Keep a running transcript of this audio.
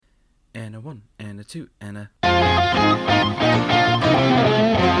and a 1, and a 2, and a...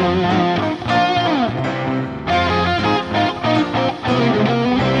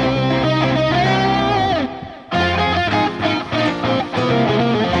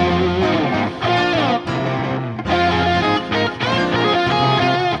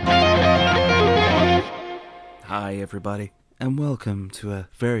 Hi everybody, and welcome to a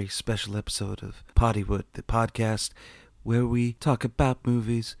very special episode of Poddywood, the podcast where we talk about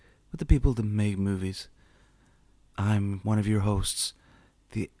movies with the people that make movies. I'm one of your hosts,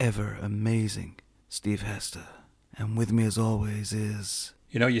 the ever amazing Steve Hester, and with me as always is...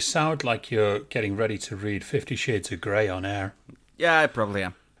 You know, you sound like you're getting ready to read 50 Shades of Grey on air. Yeah, I probably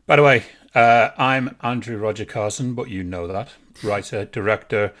am. By the way, I'm Andrew Roger Carson, but you know that. Writer,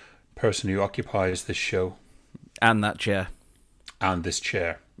 director, person who occupies this show. And that chair. And this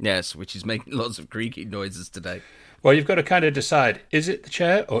chair. Yes, which is making lots of creaky noises today. Well, you've got to kind of decide, is it the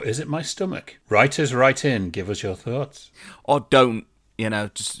chair or is it my stomach? Writers, write in, give us your thoughts. Or don't,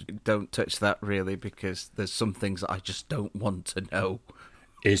 just don't touch that really, because there's some things that I just don't want to know.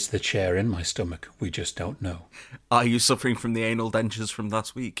 Is the chair in my stomach? We just don't know. Are you suffering from the anal dentures from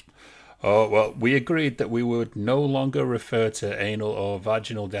last week? Oh, well, we agreed that we would no longer refer to anal or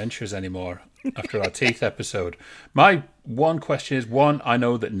vaginal dentures anymore after our teeth episode. My one question is, I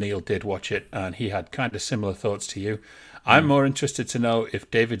know that Neil did watch it and he had kind of similar thoughts to you. I'm more interested to know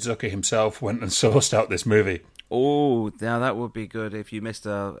if David Zucker himself went and sourced out this movie. Oh, now that would be good. If you missed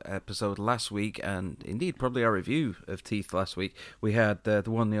our episode last week, and indeed probably our review of Teeth last week, we had the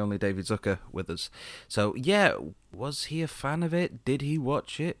one, the only David Zucker with us. So, yeah, was he a fan of it? Did he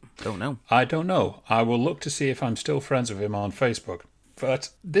watch it? Don't know. I don't know. I will look to see if I'm still friends with him on Facebook. But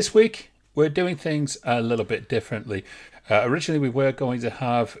this week, we're doing things a little bit differently. Originally, we were going to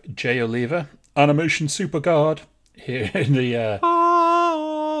have Jay Oliva, Animation Super God, here in the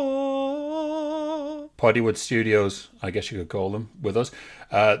Poddywood Studios, I guess you could call them, with us.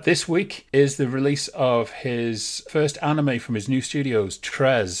 This week is the release of his first anime from his new studios,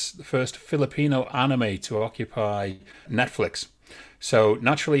 Trez, the first Filipino anime to occupy Netflix. So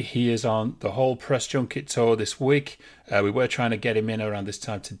naturally, he is on the whole press junket tour this week. We were trying to get him in around this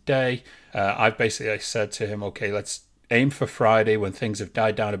time today. I've basically said to him, okay, let's aim for Friday when things have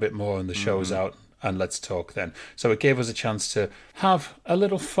died down a bit more and the show's out, and let's talk then. So it gave us a chance to have a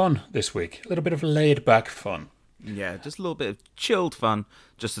little fun this week, a little bit of laid-back fun. Yeah, just a little bit of chilled fun,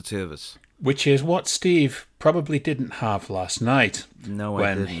 just the two of us. Which is what Steve probably didn't have last night. No,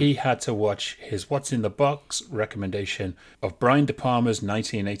 I didn't. When he had to watch his What's in the Box recommendation of Brian De Palma's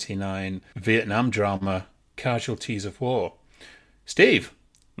 1989 Vietnam drama, Casualties of War. Steve,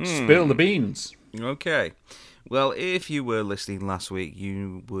 spill the beans. Okay. Well, if you were listening last week,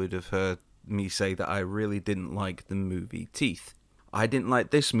 you would have heard me say that I really didn't like the movie Teeth. I didn't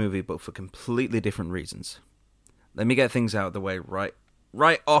like this movie, but for completely different reasons. Let me get things out of the way right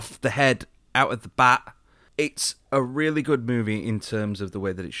off the head, out of the bat. It's a really good movie in terms of the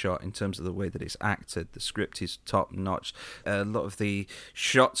way that it's shot, in terms of the way that it's acted. The script is top-notch. A lot of the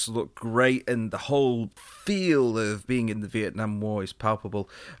shots look great, and the whole feel of being in the Vietnam War is palpable.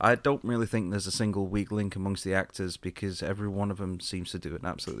 I don't really think there's a single weak link amongst the actors, because every one of them seems to do an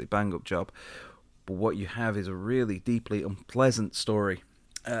absolutely bang-up job. But what you have is a really deeply unpleasant story.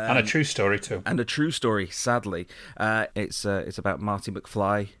 And a true story, too. And a true story, sadly. It's about Marty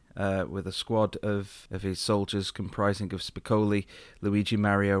McFly, with a squad of his soldiers comprising of Spicoli, Luigi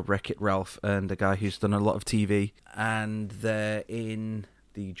Mario, Wreck-It Ralph, and a guy who's done a lot of TV. And they're in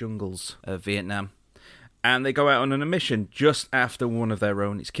the jungles of Vietnam. And they go out on a mission just after one of their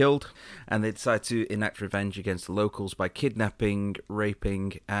own is killed. And they decide to enact revenge against the locals by kidnapping,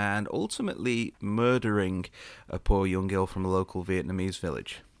 raping, and ultimately murdering a poor young girl from a local Vietnamese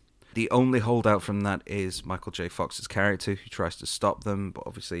village. The only holdout from that is Michael J. Fox's character, who tries to stop them, but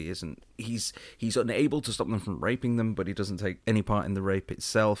obviously isn't. He's unable to stop them from raping them, but he doesn't take any part in the rape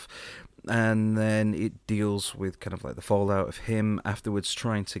itself. And then it deals with kind of like the fallout of him afterwards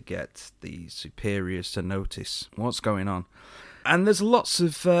trying to get the superiors to notice what's going on. And there's lots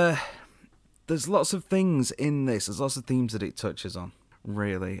of things in this. There's lots of themes that it touches on,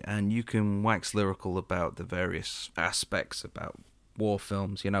 really. And you can wax lyrical about the various aspects about war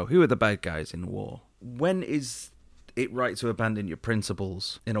films. Who are the bad guys in war? When is it right to abandon your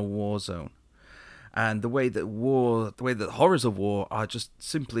principles in a war zone? And the way that the horrors of war are just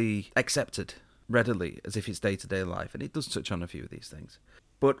simply accepted readily as if it's day-to-day life. And it does touch on a few of these things.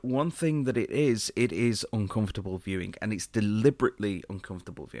 But one thing that it is uncomfortable viewing, and it's deliberately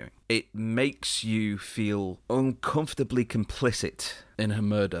uncomfortable viewing. It makes you feel uncomfortably complicit in her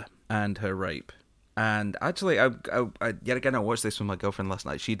murder and her rape. And actually, yet again, I watched this with my girlfriend last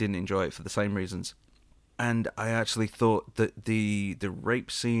night. She didn't enjoy it for the same reasons. And I actually thought that the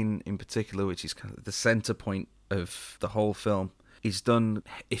rape scene in particular, which is kind of the center point of the whole film, is done.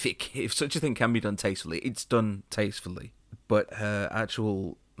 If such a thing can be done tastefully, it's done tastefully. But her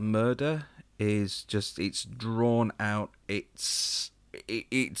actual murder is just, it's drawn out. It's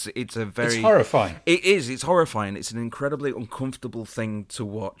a very... It's horrifying. It is. It's horrifying. It's an incredibly uncomfortable thing to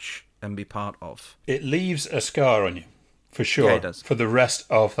watch and be part of. It leaves a scar on you, for sure. Yeah, it does. For the rest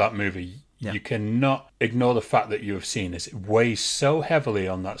of that movie. Yeah. You cannot ignore the fact that you have seen this. It weighs so heavily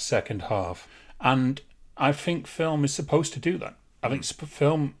on that second half. And I think film is supposed to do that. I think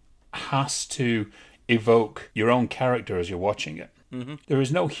film has to evoke your own character as you're watching it. Mm-hmm. There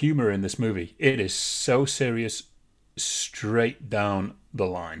is no humor in this movie. It is so serious, straight down the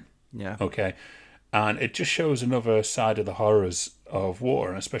line. Yeah. Okay. And it just shows another side of the horrors of war,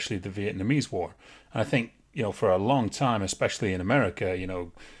 and especially the Vietnamese War. And I think, for a long time, especially in America,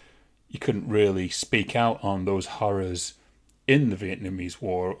 you couldn't really speak out on those horrors in the Vietnamese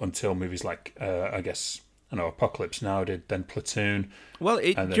War until movies like, Apocalypse Now did, then Platoon. Well,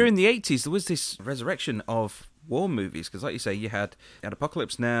 during the 80s, there was this resurrection of war movies, because like you say, you had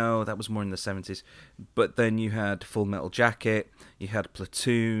Apocalypse Now, that was more in the 70s, but then you had Full Metal Jacket, you had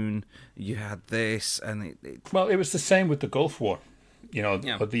Platoon, you had this, and Well, it was the same with the Gulf War.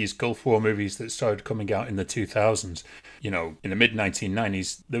 These Gulf War movies that started coming out in the 2000s, in the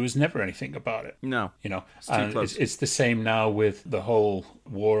mid-1990s, there was never anything about it. No. It's the same now with the whole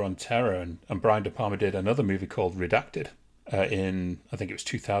war on terror, and Brian De Palma did another movie called Redacted in, I think it was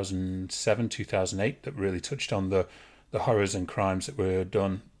 2007, 2008, that really touched on the horrors and crimes that were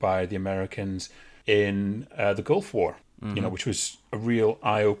done by the Americans in the Gulf War, which was a real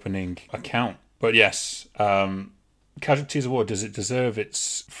eye-opening account. But yes, Casualties of War, does it deserve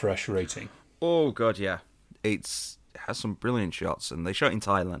its fresh rating? Oh, God, yeah. It has some brilliant shots, and they shot in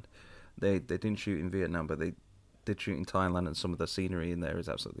Thailand. They didn't shoot in Vietnam, but they did shoot in Thailand, and some of the scenery in there is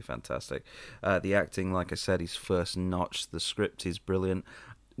absolutely fantastic. The acting, like I said, is first notch. The script is brilliant.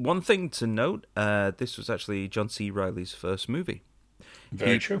 One thing to note, this was actually John C. Reilly's first movie.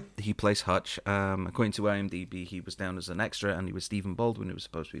 Very true. He plays Hutch. According to IMDb, he was down as an extra, and he was Stephen Baldwin, who was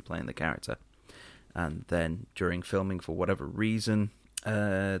supposed to be playing the character. And then during filming, for whatever reason,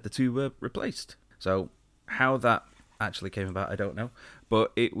 the two were replaced. So how that actually came about, I don't know.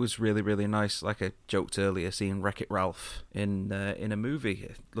 But it was really, really nice, like I joked earlier, seeing Wreck-It Ralph in a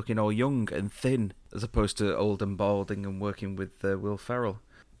movie, looking all young and thin, as opposed to old and balding and working with Will Ferrell.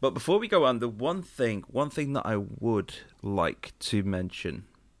 But before we go on, the one thing that I would like to mention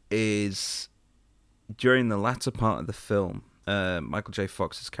is during the latter part of the film, Michael J.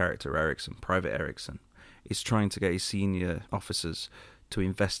 Fox's character, Erickson, Private Erickson, is trying to get his senior officers to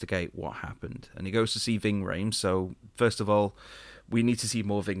investigate what happened. And he goes to see Ving Rhames. So, first of all, we need to see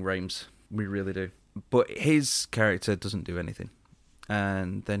more Ving Rhames. We really do. But his character doesn't do anything.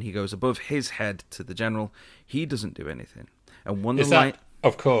 And then he goes above his head to the general. He doesn't do anything. And one of the that,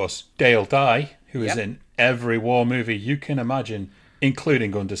 of course, Dale Dye, who is in every war movie you can imagine,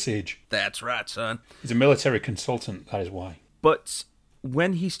 including Under Siege. That's right, son. He's a military consultant, that is why. But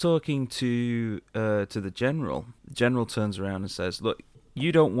when he's talking to the general turns around and says, look,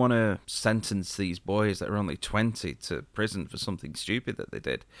 you don't want to sentence these boys that are only 20 to prison for something stupid that they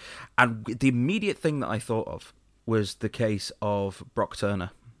did. And the immediate thing that I thought of was the case of Brock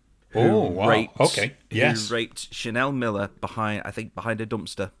Turner. Oh, wow. Who raped Chanel Miller behind a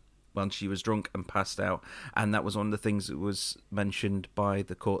dumpster when she was drunk and passed out. And that was one of the things that was mentioned by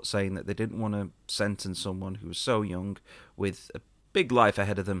the court, saying that they didn't want to sentence someone who was so young with a big life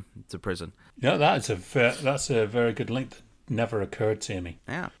ahead of them to prison. No, that's a very good link that never occurred to me.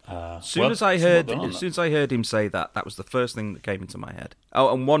 Yeah. As soon as I heard him say that, that was the first thing that came into my head.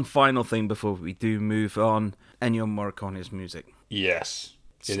 Oh, and one final thing before we do move on: Ennio Morricone's music. Yes.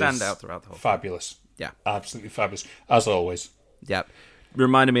 Stand out throughout the whole fabulous. Film. Yeah. Absolutely fabulous, as always. Yeah.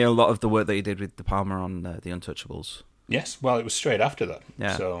 Reminded me a lot of the work that he did with De Palma on The Untouchables. Yes, well, it was straight after that.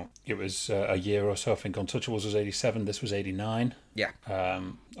 Yeah. So it was a year or so. I think Untouchables was 87, this was 89. Yeah.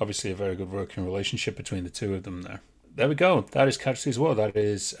 Obviously a very good working relationship between the two of them there. There we go. That is Casualties of War. That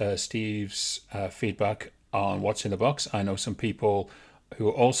is Steve's feedback on What's in the Box. I know some people who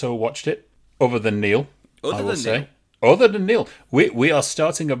also watched it, other than Neil, Other than Neil. We are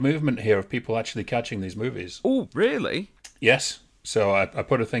starting a movement here of people actually catching these movies. Oh, really? Yes. So I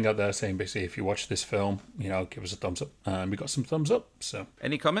put a thing out there saying, basically, if you watch this film, give us a thumbs up. And we got some thumbs up. So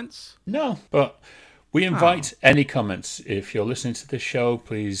any comments? No, but we invite any comments. If you're listening to this show,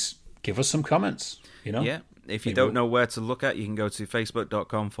 please give us some comments. Yeah. If you don't know where to look at, you can go to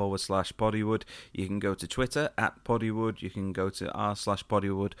facebook.com/Poddywood. You can go to Twitter @Poddywood. You can go to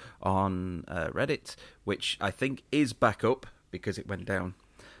r/Poddywood on Reddit, which I think is back up because it went down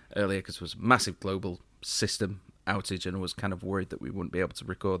earlier because it was a massive global system outage, and I was kind of worried that we wouldn't be able to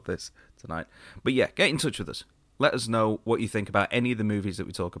record this tonight. But yeah, get in touch with us. Let us know what you think about any of the movies that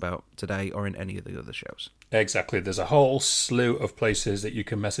we talk about today or in any of the other shows. Exactly. There's a whole slew of places that you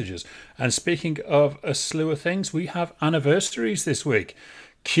can message us. And speaking of a slew of things, we have anniversaries this week.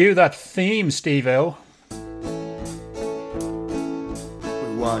 Cue that theme, Steve-O. We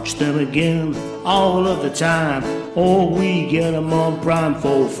watch them again all of the time, or we get them on Prime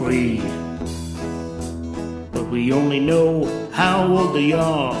for free. But we only know how old they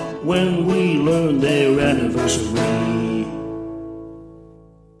are when we learn their anniversary.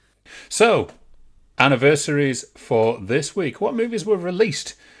 So, anniversaries for this week. What movies were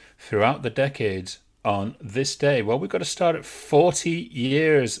released throughout the decades on this day? Well, we've got to start at 40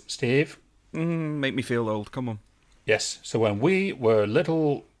 years, Steve. Make me feel old, come on. Yes, so when we were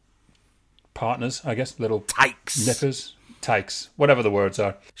little partners, I guess, little Tykes. nippers, tykes, whatever the words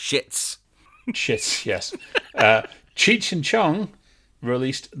are. Shits. Shits, yes. Cheech and Chong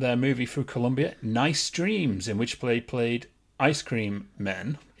released their movie through Columbia, Nice Dreams, in which they played ice cream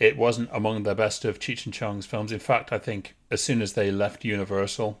men. It wasn't among the best of Cheech and Chong's films. In fact, I think as soon as they left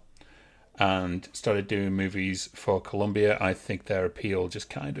Universal and started doing movies for Columbia, I think their appeal just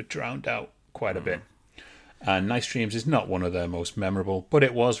kind of drowned out quite a bit. And Nice Dreams is not one of their most memorable, but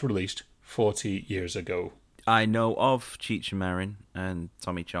it was released 40 years ago. I know of Cheech and Marin and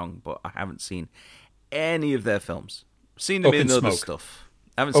Tommy Chong, but I haven't seen any of their films. Seen them Up in in other Smoke. stuff.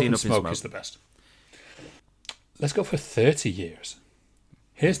 Haven't Up seen in Up in Smoke Smoke. is the best. Let's go for 30 years.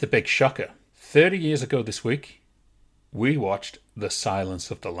 Here's the big shocker. 30 years ago this week, we watched The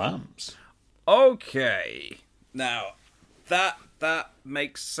Silence of the Lambs. Okay. Now, that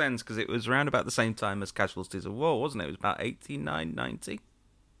makes sense because it was around about the same time as Casualties of War, wasn't it? It was about 89, 90.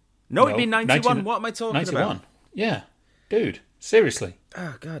 No, it'd be 91. What am I talking 91. about? Yeah. Dude, seriously.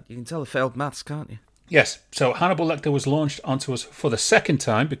 Oh, God, you can tell the failed maths, can't you? Yes, so Hannibal Lecter was launched onto us for the second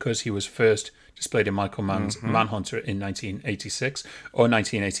time because he was first displayed in Michael Mann's Manhunter in 1986, or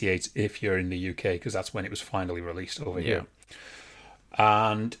 1988 if you're in the UK, because that's when it was finally released over here.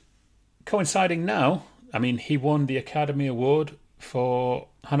 And coinciding now, I mean, he won the Academy Award for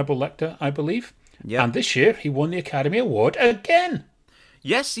Hannibal Lecter, I believe. Yeah. And this year, he won the Academy Award again.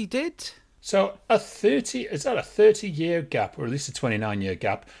 Yes, he did. So is that a 30-year gap, or at least a 29-year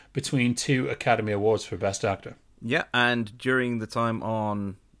gap, between two Academy Awards for Best Actor? Yeah, and during the time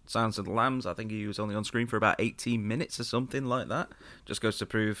on Silence of the Lambs, I think he was only on screen for about 18 minutes or something like that. Just goes to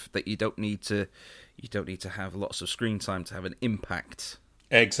prove that you don't need to have lots of screen time to have an impact.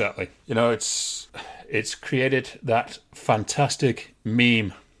 Exactly. You know, it's created that fantastic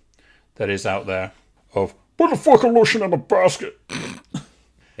meme that is out there of put the fucking lotion in a basket.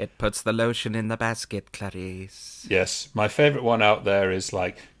 It puts the lotion in the basket, Clarice. Yes, my favourite one out there is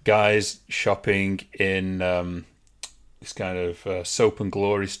like guys shopping in this kind of soap and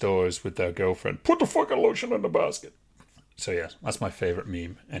glory stores with their girlfriend. Put the fucking lotion in the basket. So yes, that's my favourite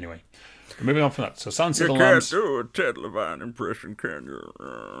meme. Anyway, moving on from that. So Silence of the Lambs. You can't do a Ted Levine impression, can you?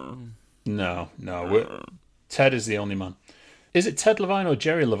 No. Ted is the only man. Is it Ted Levine or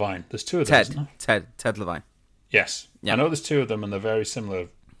Jerry Levine? There's two of them. Isn't there? Ted Levine. Yes. Yeah. I know there's two of them and they're very similar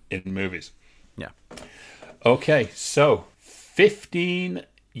in movies. Yeah. Okay, so 15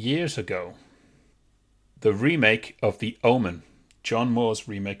 years ago, the remake of The Omen, John Moore's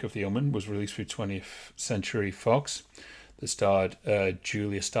remake of The Omen, was released through 20th Century Fox. That starred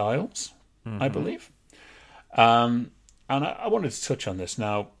Julia Stiles, I believe. And I wanted to touch on this.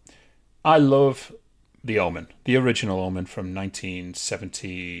 Now, I love The Omen, the original Omen from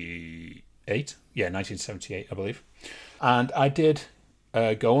 1978. Yeah, 1978, I believe. And I did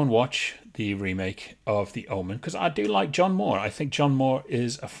go and watch the remake of The Omen because I do like John Moore. I think John Moore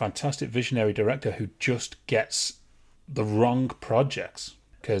is a fantastic visionary director who just gets the wrong projects.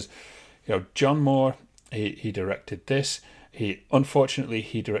 Because, you know, John Moore, he directed this. Unfortunately,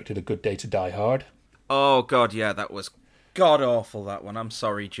 he directed A Good Day to Die Hard. Oh, God, yeah, that was god-awful, that one. I'm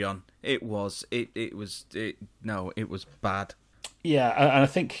sorry, John. It was bad. Yeah, and I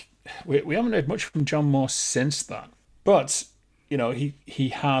think we haven't heard much from John Moore since that. But, you know, he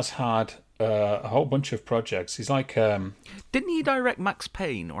has had a whole bunch of projects. He's like... Didn't he direct Max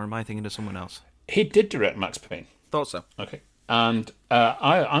Payne, or am I thinking of someone else? He did direct Max Payne. Thought so. Okay. And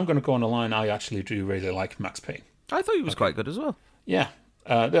I'm going to go on the line. I actually do really like Max Payne. I thought he was quite good as well. Yeah.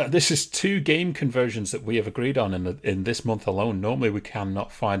 This is 2 game conversions that we have agreed on in this month alone. Normally we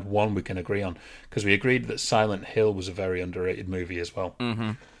cannot find one we can agree on, because we agreed that Silent Hill was a very underrated movie as well.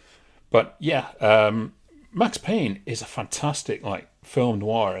 Mm-hmm. But yeah, Max Payne is a fantastic film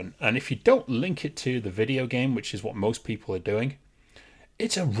noir, and if you don't link it to the video game, which is what most people are doing,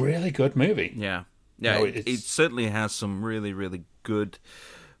 it's a really good movie. Yeah. It certainly has some really, really good,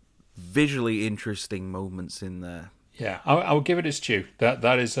 visually interesting moments in there. Yeah, I would give it its due.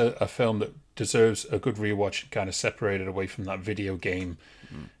 That is a film that deserves a good rewatch, kind of separated away from that video game,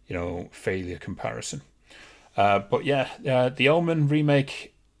 failure comparison. But yeah, the Omen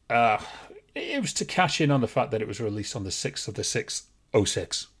remake, it was to cash in on the fact that it was released on the 6th of the 6th,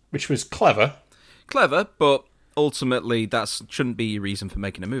 06, which was clever. Clever, but ultimately that shouldn't be your reason for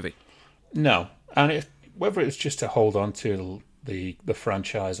making a movie. No, and whether it was just to hold on to the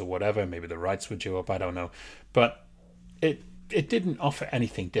franchise or whatever, maybe the rights were due up, I don't know. But it didn't offer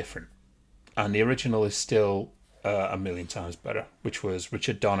anything different. And the original is still a million times better, which was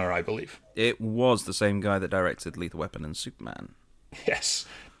Richard Donner, I believe. It was the same guy that directed Lethal Weapon and Superman. Yes,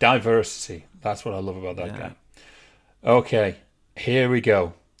 diversity. That's what I love about that guy. Okay, here we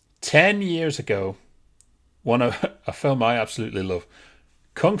go. 10 years ago, a film I absolutely love,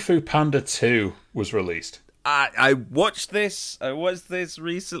 Kung Fu Panda 2 was released. I watched this. I watched this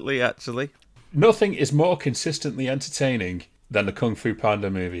recently, actually. Nothing is more consistently entertaining than the Kung Fu Panda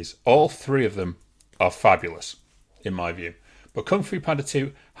movies. All 3 of them are fabulous, in my view. But Kung Fu Panda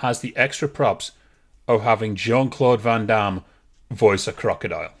 2 has the extra props of having Jean-Claude Van Damme voice a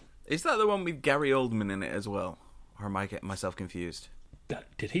crocodile. Is that the one with Gary Oldman in it as well? Or am I getting myself confused?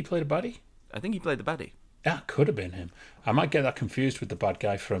 Did he play the baddie? I think he played the baddie. That could have been him. I might get that confused with the bad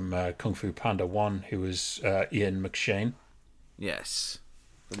guy from Kung Fu Panda 1, who was Ian McShane. Yes.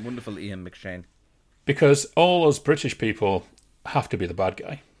 The wonderful Ian McShane. Because all us British people have to be the bad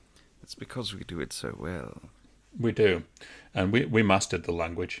guy. It's because we do it so well. We do. And we mastered the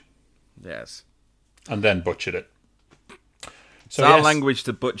language. Yes. And then butchered it. So it's our language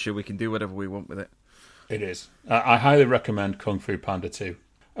to butcher. We can do whatever we want with it. It is. I highly recommend Kung Fu Panda 2.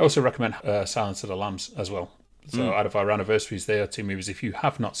 I also recommend Silence of the Lambs as well. So out of our anniversaries, they are 2 movies. If you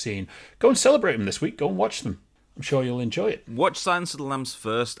have not seen, go and celebrate them this week. Go and watch them. I'm sure you'll enjoy it. Watch Silence of the Lambs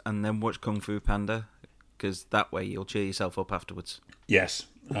first and then watch Kung Fu Panda, because that way you'll cheer yourself up afterwards. Yes.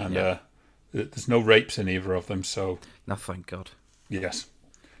 And there's no rapes in either of them, so... No, thank God. Yes.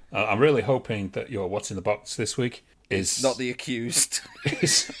 I'm really hoping that your What's in the Box this week is... Not the accused.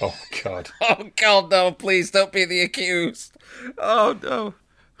 Oh, God. Oh, God, no, please don't be the accused. Oh, no.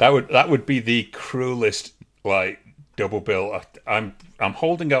 That would be the cruelest, double bill. I'm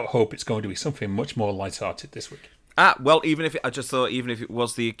holding out hope it's going to be something much more light-hearted this week. Well, even if it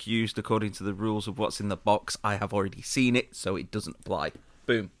was the accused, according to the rules of What's in the Box, I have already seen it, so it doesn't apply.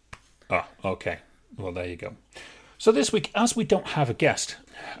 Boom. Ah, okay. Well, there you go. So this week, as we don't have a guest,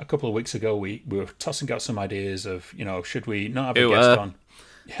 a couple of weeks ago we were tossing out some ideas of, should we not have a guest on?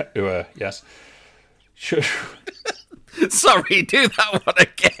 Yeah, yes. Should... Sorry, do that one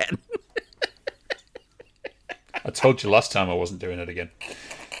again. I told you last time I wasn't doing it again.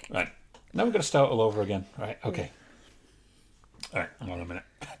 Right. Now we're going to start all over again. Right, okay. All right, hang on a minute.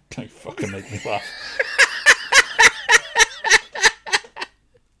 Don't fucking make me laugh.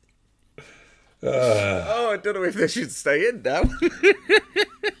 I don't know if they should stay in now.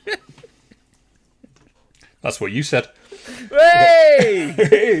 That's what you said. Hey!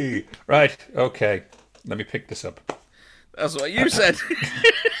 Hey! Right, okay. Let me pick this up. That's what you said.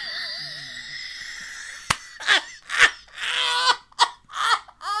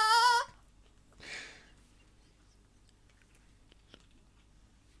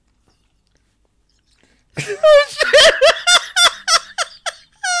 Oh, shit!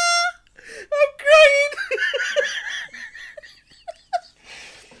 I'm crying.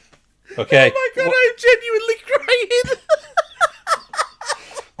 Okay. Oh my God, I'm genuinely crying.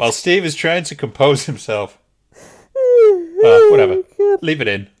 While Steve is trying to compose himself. Whatever. Leave it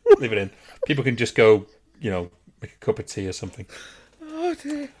in. Leave it in. People can just go, make a cup of tea or something. Oh,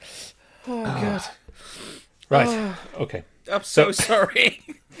 dear. Oh, God. Right. Okay. I'm so sorry.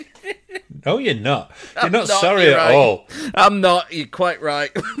 No, you're not. You're I'm not sorry you're at right. all. I'm not. You're quite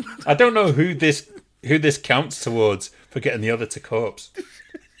right. I don't know who this counts towards for getting the other to corpse.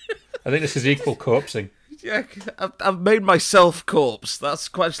 I think this is equal corpsing. Yeah, I've made myself corpse. That's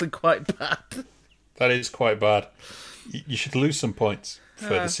actually quite bad. That is quite bad. You should lose some points for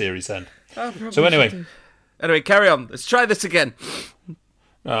the series end. So anyway, carry on. Let's try this again.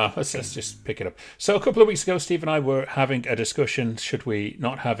 Let's just pick it up. So a couple of weeks ago, Steve and I were having a discussion. Should we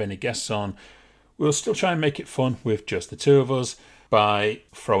not have any guests on? We'll still try and make it fun with just the 2 of us. by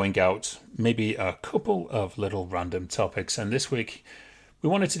throwing out maybe a couple of little random topics. And this week, we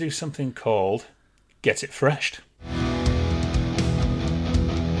wanted to do something called Get It Freshed.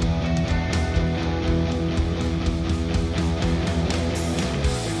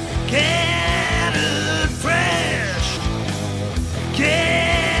 Get it fresh.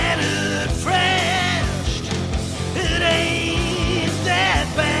 Get it fresh. It ain't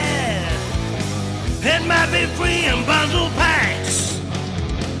that bad. It might be free in bundle packs.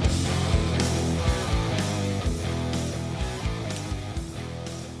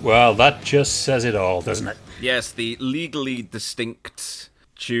 Well, that just says it all, doesn't it? Yes, the legally distinct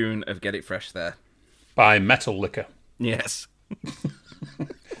tune of Get It Fresh there. By Metal Liquor. Yes.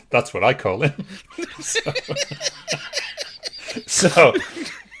 That's what I call it. So,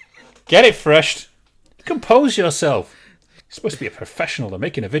 get it freshed. Compose yourself. You're supposed to be a professional. They're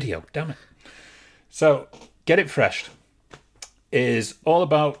making a video. Damn it. So, Get It Freshed is all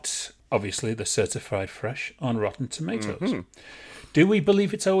about, obviously, the certified fresh on Rotten Tomatoes. Mm-hmm. Do we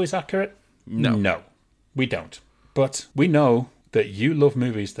believe it's always accurate? No. No, we don't. But we know that you love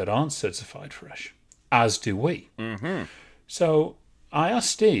movies that aren't certified fresh, as do we. Mm-hmm. So I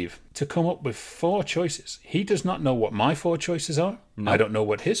asked Steve to come up with 4 choices. He does not know what my 4 choices are. No. I don't know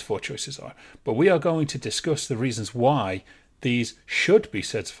what his 4 choices are. But we are going to discuss the reasons why these should be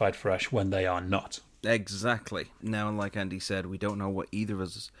certified fresh when they are not. Exactly. Now, like Andy said, we don't know what either of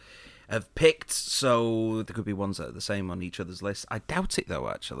us have picked, so there could be ones that are the same on each other's list. I doubt it, though,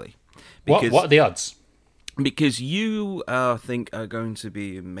 actually. What are the odds? Because you, I think, are going to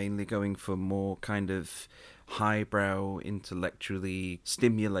be mainly going for more kind of highbrow, intellectually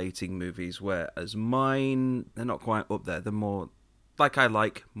stimulating movies, whereas mine, they're not quite up there. They're more, like I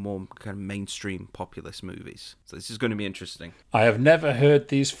like, more kind of mainstream populist movies. So this is going to be interesting. I have never heard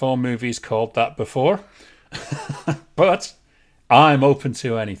these 4 movies called that before, but I'm open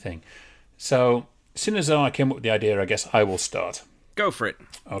to anything. So, as soon as I came up with the idea, I guess I will start. Go for it.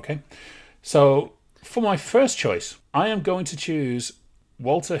 Okay. So, for my first choice, I am going to choose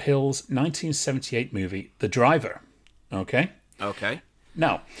Walter Hill's 1978 movie, The Driver. Okay? Okay.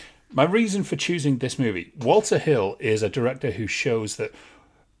 Now, my reason for choosing this movie, Walter Hill is a director who shows that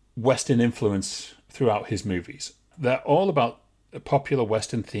Western influence throughout his movies. They're all about popular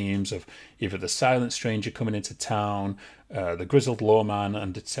Western themes of either the silent stranger coming into town, the grizzled lawman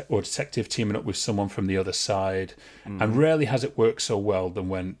or detective teaming up with someone from the other side, and rarely has it worked so well than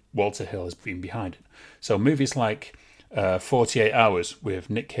when Walter Hill has been behind it. So movies like 48 Hours with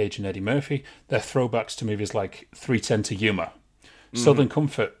Nick Cage and Eddie Murphy, they're throwbacks to movies like 3:10 to Yuma. Southern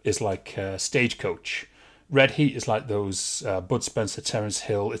Comfort is like Stagecoach. Red Heat is like those Bud Spencer, Terence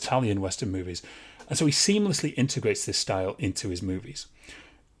Hill Italian Western movies. And so he seamlessly integrates this style into his movies.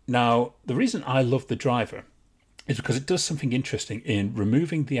 Now, the reason I love The Driver is because it does something interesting in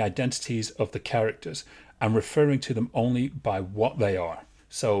removing the identities of the characters and referring to them only by what they are.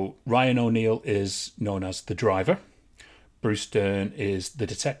 So Ryan O'Neal is known as the driver. Bruce Dern is the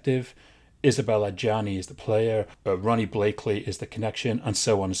detective. Isabella Gianni is the player. Ronnie Blakely is the connection, and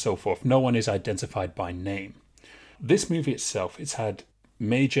so on and so forth. No one is identified by name. This movie itself, it's had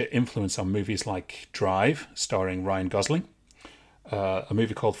major influence on movies like Drive, starring Ryan Gosling, a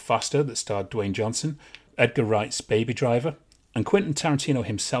movie called Faster that starred Dwayne Johnson, Edgar Wright's Baby Driver, and Quentin Tarantino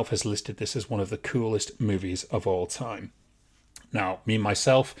himself has listed this as one of the coolest movies of all time. Now, me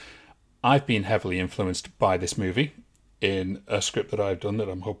myself, I've been heavily influenced by this movie in a script that I've done that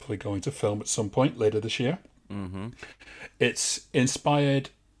I'm hopefully going to film at some point later this year. Mm-hmm. It's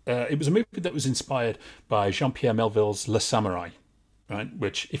inspired, it was a movie that was inspired by Jean-Pierre Melville's Le Samurai, right?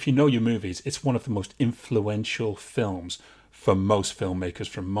 Which, if you know your movies, it's one of the most influential films for most filmmakers,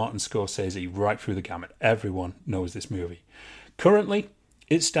 from Martin Scorsese right through the gamut. Everyone knows this movie. Currently,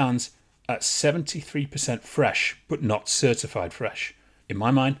 it stands at 73% fresh, but not certified fresh. In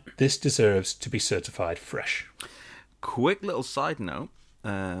my mind, this deserves to be certified fresh. Quick little side note.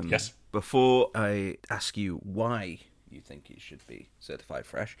 Yes. Before I ask you why you think it should be certified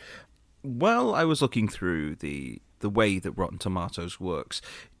fresh, well, I was looking through the way that Rotten Tomatoes works.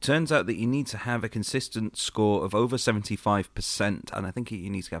 It turns out that you need to have a consistent score of over 75%, and I think you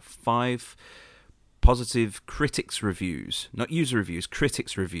need to have 5 positive critics reviews, not user reviews,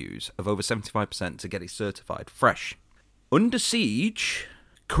 critics reviews of over 75% to get it certified fresh. Under Siege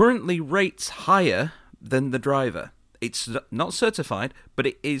currently rates higher than The Driver. It's not certified, but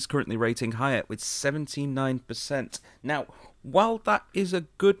it is currently rating higher with 79%. Now, while that is a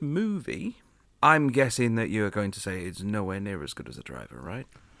good movie, I'm guessing that you're going to say it's nowhere near as good as The Driver, right?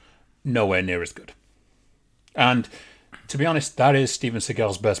 Nowhere near as good. And to be honest, that is Steven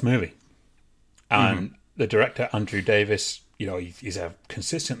Seagal's best movie. And the director, Andrew Davis, he's a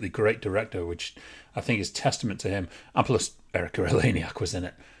consistently great director, which I think is testament to him. And plus, Erika Eleniak was in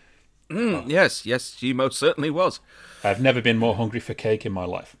it. Yes, she most certainly was. I've never been more hungry for cake in my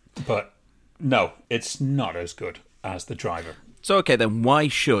life. But no, it's not as good as The Driver. So, okay, then why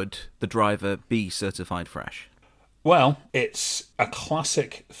should The Driver be certified fresh? Well, it's a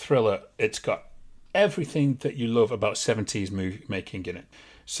classic thriller. It's got everything that you love about 70s movie making in it.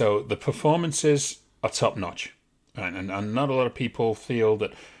 So the performances are top notch. And not a lot of people feel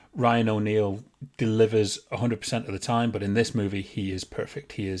that Ryan O'Neal delivers 100% of the time, but in this movie, he is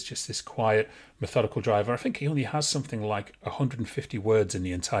perfect. He is just this quiet, methodical driver. I think he only has something like 150 words in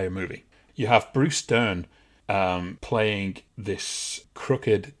the entire movie. You have Bruce Dern playing this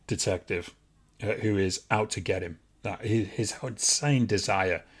crooked detective who is out to get him. His insane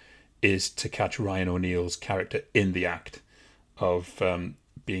desire is to catch Ryan O'Neal's character in the act of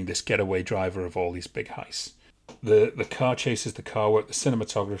being this getaway driver of all these big heists. The car chases, the car work, the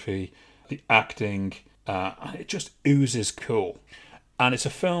cinematography, the acting, it just oozes cool. And it's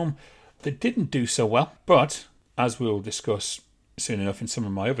a film that didn't do so well, but as we'll discuss soon enough in some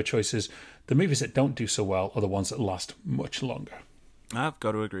of my other choices, the movies that don't do so well are the ones that last much longer. I've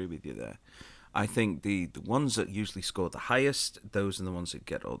got to agree with you there. I think the ones that usually score the highest, those are the ones that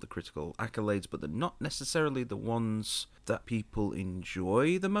get all the critical accolades, but they're not necessarily the ones that people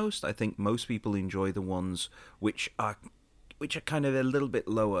enjoy the most. I think most people enjoy the ones which are kind of a little bit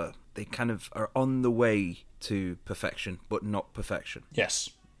lower. They kind of are on the way to perfection, but not perfection.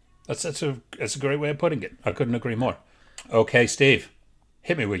 Yes, that's a great way of putting it. I couldn't agree more. Okay, Steve,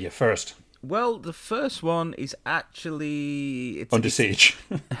 hit me with you first. Well, the first one is actually... Under Siege.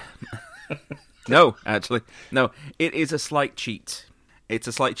 No, actually. No, it is a slight cheat. It's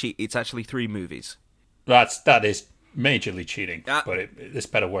a slight cheat. It's actually 3 movies. That is majorly cheating, but this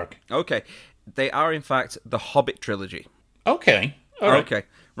better work. Okay. They are, in fact, the Hobbit trilogy. Okay. All right. Okay.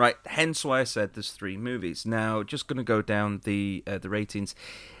 Right. Hence why I said there's 3 movies. Now, just going to go down the ratings.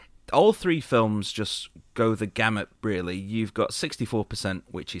 All 3 films just go the gamut, really. You've got 64%,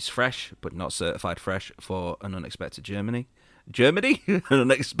 which is fresh, but not certified fresh, for An Unexpected Germany. Germany? An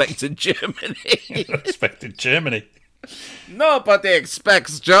Unexpected Germany. Unexpected Germany. Nobody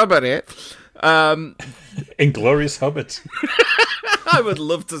expects Germany. Inglorious Hobbit. I would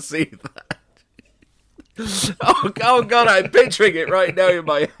love to see that. Oh God, I'm picturing it right now in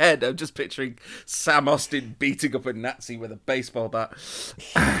my head. I'm just picturing Sam Austin beating up a Nazi with a baseball bat.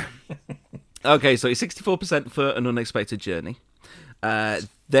 Okay, so it's 64% for An Unexpected Journey.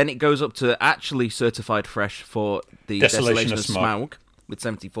 Then it goes up to actually certified fresh for the Desolation of Smaug with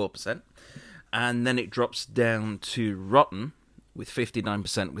 74%. And then it drops down to Rotten with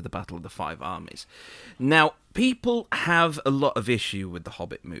 59% with the Battle of the Five Armies. Now, people have a lot of issue with the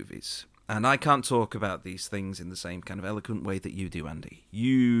Hobbit movies. And I can't talk about these things in the same kind of eloquent way that you do, Andy.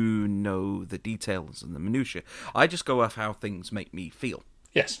 You know the details and the minutiae. I just go off how things make me feel.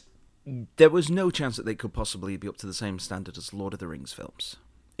 Yes. There was no chance that they could possibly be up to the same standard as Lord of the Rings films.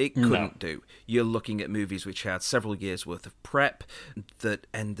 It couldn't do. You're looking at movies which had several years' worth of prep that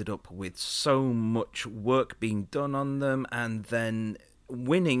ended up with so much work being done on them, and then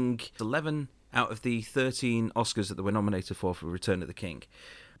winning 11 out of the 13 Oscars that they were nominated for Return of the King.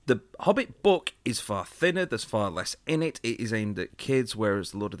 The Hobbit book is far thinner, there's far less in it. It is aimed at kids, whereas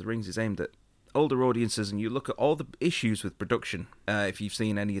The Lord of the Rings is aimed at older audiences, and you look at all the issues with production, if you've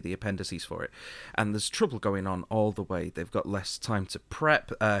seen any of the appendices for it, and there's trouble going on all the way. They've got less time to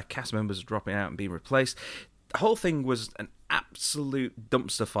prep, cast members are dropping out and being replaced. The whole thing was an absolute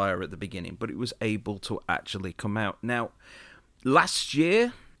dumpster fire at the beginning, but it was able to actually come out. Now, last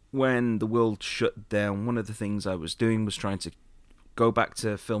year, when the world shut down, one of the things I was doing was trying to go back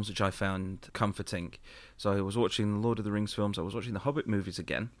to films which I found comforting. So I was watching the Lord of the Rings films, I was watching the Hobbit movies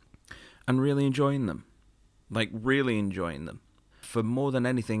again, and really enjoying them. Like, really enjoying them. For more than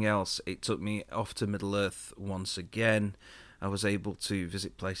anything else, it took me off to Middle-earth once again. I was able to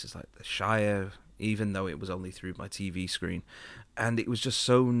visit places like the Shire, even though it was only through my TV screen. And it was just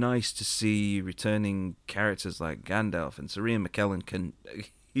so nice to see returning characters like Gandalf, and Sir Ian McKellen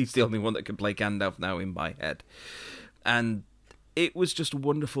he's the only one that can play Gandalf now in my head. And it was just a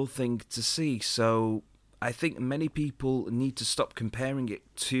wonderful thing to see. So I think many people need to stop comparing it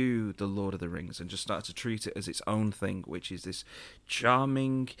to The Lord of the Rings and just start to treat it as its own thing, which is this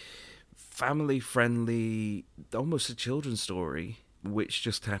charming, family-friendly, almost a children's story, which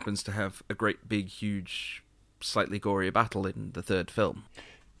just happens to have a great big, huge, slightly gory battle in the 3rd film.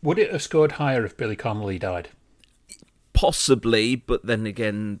 Would it have scored higher if Billy Connolly died? Possibly, but then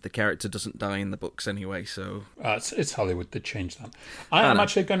again, the character doesn't die in the books anyway, so... It's Hollywood that changed that. I'm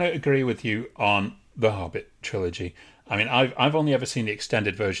actually going to agree with you on the Hobbit trilogy. I mean, I've only ever seen the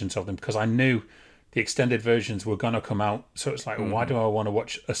extended versions of them because I knew the extended versions were going to come out. So it's like, why do I want to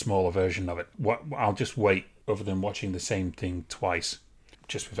watch a smaller version of it? I'll just wait other than watching the same thing twice,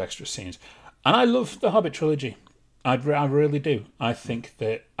 just with extra scenes. And I love the Hobbit trilogy. I really do. I think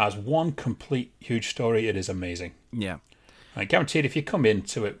that as one complete huge story, it is amazing. Yeah. I guaranteed if you come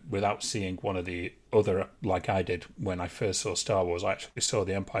into it without seeing one of the other, like I did when I first saw Star Wars, I actually saw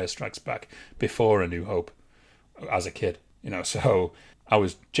The Empire Strikes Back before A New Hope as a kid, so I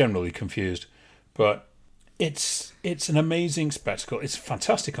was generally confused. But it's an amazing spectacle. It's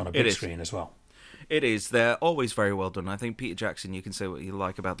fantastic on a big screen as well. It is. They're always very well done. I think Peter Jackson, you can say what you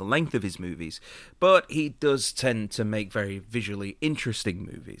like about the length of his movies, but he does tend to make very visually interesting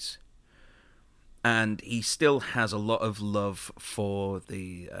movies. And he still has a lot of love for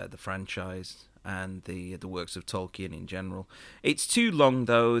the franchise and the works of Tolkien in general. It's too long,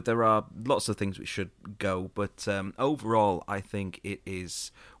 though. There are lots of things which should go, but overall, I think it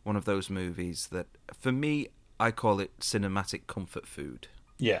is one of those movies that, for me, I call it cinematic comfort food.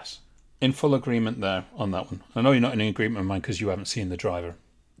 Yes. In full agreement there on that one. I know you're not in agreement with mine because you haven't seen The Driver.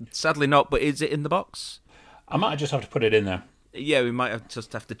 Sadly not, but is it in the box? I might just have to put it in there. Yeah, we might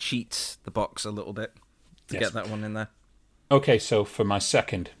just have to cheat the box a little bit to get that one in there. Okay, so for my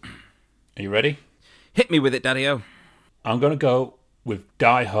second, are you ready? Hit me with it, Daddy-O. I'm going to go with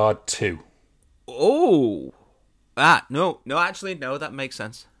Die Hard 2. Oh! No, that makes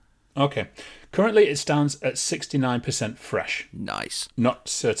sense. Okay. Currently, it stands at 69% fresh. Nice. Not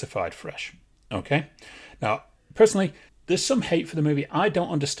certified fresh. Okay? Now, personally, there's some hate for the movie. I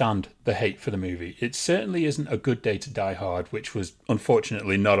don't understand the hate for the movie. It certainly isn't A Good Day to Die Hard, which was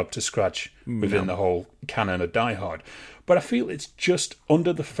unfortunately not up to scratch within the whole canon of Die Hard. But I feel it's just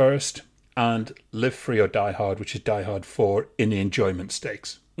under the first and Live Free or Die Hard, which is Die Hard 4 in the enjoyment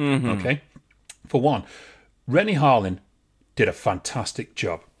stakes. Okay? For one, Rennie Harlin did a fantastic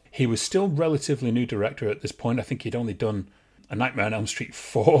job. He was still relatively new director at this point. I think he'd only done A Nightmare on Elm Street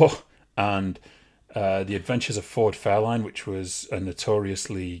 4 and The Adventures of Ford Fairlane, which was a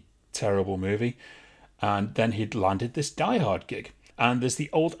notoriously terrible movie. And then he'd landed this Die Hard gig. And there's the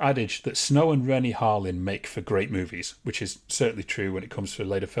old adage that Snow and Rennie Harlin make for great movies, which is certainly true when it comes to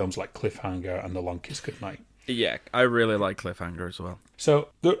later films like Cliffhanger and The Long Kiss Goodnight. Yeah, I really like Cliffhanger as well. So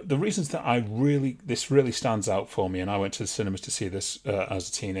the reasons that this really stands out for me, and I went to the cinemas to see this as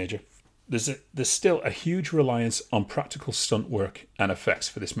a teenager, there's still a huge reliance on practical stunt work and effects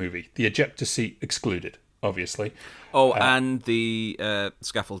for this movie. The ejector seat excluded, obviously. Oh, and the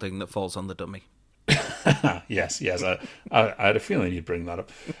scaffolding that falls on the dummy. Yes. I had a feeling you'd bring that up.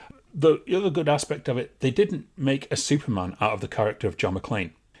 The other good aspect of it, they didn't make a Superman out of the character of John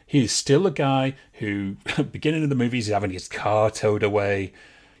McClane. He's still a guy who, beginning of the movies, he's having his car towed away.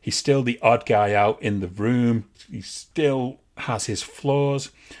 He's still the odd guy out in the room. He still has his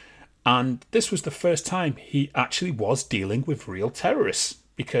flaws. And this was the first time he actually was dealing with real terrorists,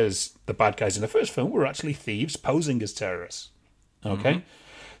 because the bad guys in the first film were actually thieves posing as terrorists. Okay?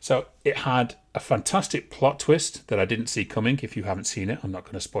 So it had a fantastic plot twist that I didn't see coming. If you haven't seen it, I'm not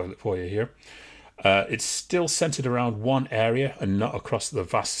going to spoil it for you here. It's still centered around one area and not across the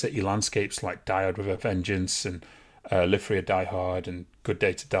vast city landscapes like Die Hard with a Vengeance and Live Free or Die Hard and Good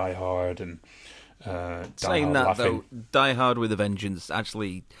Day to Die Hard and Saying that Laughing. Though, Die Hard with a Vengeance,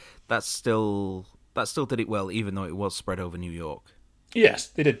 actually, that still did it well, even though it was spread over New York. Yes,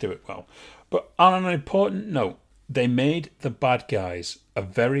 they did do it well. But on an important note, they made the bad guys a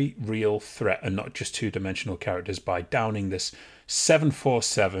very real threat and not just two-dimensional characters by downing this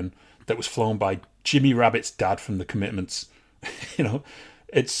 747 that was flown by Jimmy Rabbit's dad from The Commitments.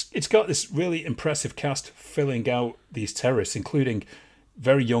 It's got this really impressive cast filling out these terrorists, including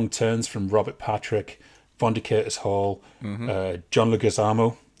very young turns from Robert Patrick, Vonda Curtis Hall, John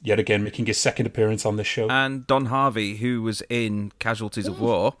Leguizamo, yet again making his second appearance on this show. And Don Harvey, who was in Casualties of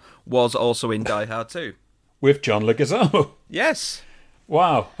War, was also in Die Hard 2. With John Leguizamo. Yes.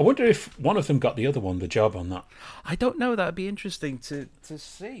 Wow. I wonder if one of them got the other one the job on that. I don't know. That would be interesting to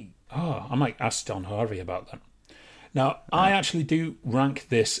see. Oh, I might ask Don Harvey about that. Now, I actually do rank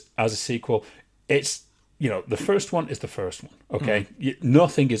this as a sequel. It's, the first one is the first one, okay?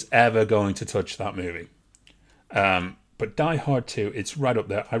 Nothing is ever going to touch that movie. But Die Hard 2, it's right up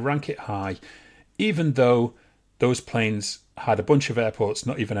there. I rank it high, even though those planes had a bunch of airports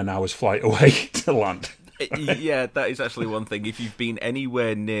not even an hour's flight away to land. Yeah, that is actually one thing. If you've been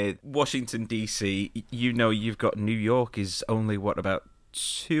anywhere near Washington, D.C., you've got New York is only, about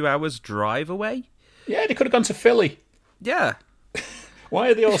 2 hours drive away? Yeah, they could have gone to Philly. Yeah. Why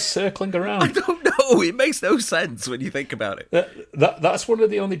are they all circling around? I don't know. It makes no sense when you think about it. That's one of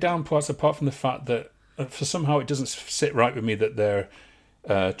the only down parts, apart from the fact that for somehow it doesn't sit right with me that they're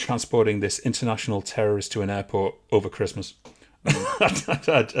transporting this international terrorist to an airport over Christmas.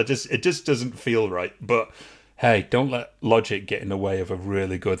 It just doesn't feel right. But hey, don't let logic get in the way of a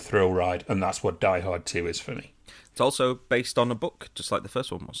really good thrill ride, and that's what Die Hard 2 is for me. It's also based on a book, just like the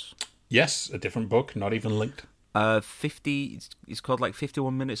first one was. Yes, a different book, not even linked. 50. It's called like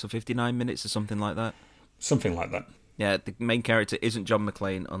 51 minutes or 59 minutes or something like that. Something like that. Yeah, the main character isn't John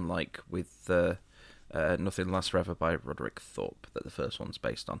McClane, unlike with Nothing Lasts Forever by Roderick Thorpe that the first one's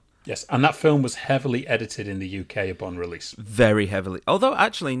based on. Yes, and that film was heavily edited in the UK upon release. Very heavily. Although,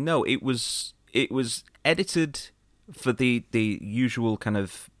 actually, no, it was edited for the usual kind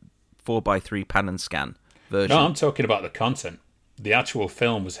of 4:3 pan and scan version. No, I'm talking about the content. The actual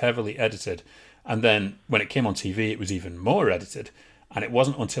film was heavily edited, and then when it came on TV, it was even more edited. And it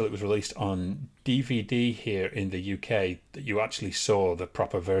wasn't until it was released on DVD here in the UK that you actually saw the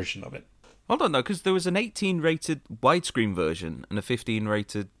proper version of it. Hold on, though, because there was an 18-rated widescreen version and a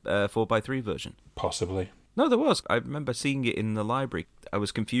 15-rated 4:3 version. Possibly. No, there was. I remember seeing it in the library. I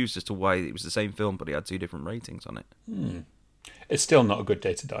was confused as to why it was the same film, but it had two different ratings on it. It's still not a good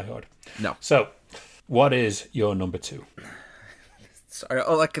day to Die Hard. No. So, what is your number 2? Sorry,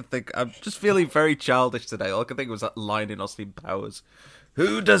 all I could think... I'm just feeling very childish today. All I could think was that line in Austin Powers.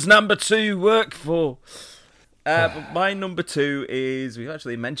 Who does number 2 work for? But my number 2 is... We've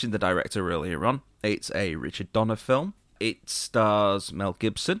actually mentioned the director earlier on. It's a Richard Donner film. It stars Mel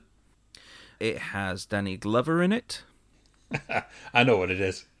Gibson. It has Danny Glover in it. I know what it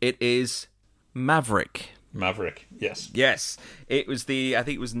is. It is Maverick. Maverick, yes. Yes. It was I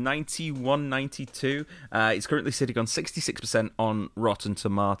think it was 91, 92. It's currently sitting on 66% on Rotten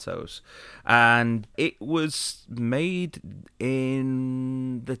Tomatoes. And it was made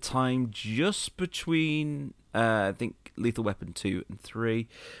in the time just between, I think, Lethal Weapon 2 and 3,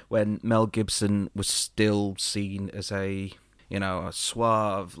 when Mel Gibson was still seen as a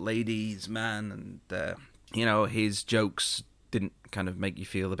suave ladies' man, and, his jokes didn't kind of make you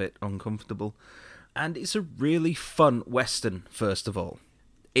feel a bit uncomfortable. And it's a really fun Western, first of all.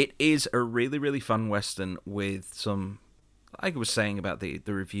 It is a really, really fun Western with some, like I was saying about the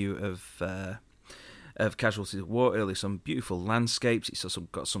review of Casualties of War earlier, some beautiful landscapes. It's also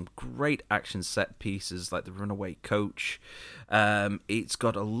got some great action set pieces like the runaway coach. It's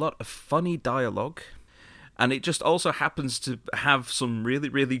got a lot of funny dialogue. And it just also happens to have some really,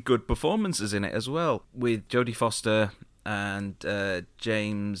 really good performances in it as well, with Jodie Foster and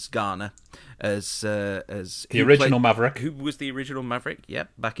James Garner as the original Maverick. Who was the original Maverick? Yep,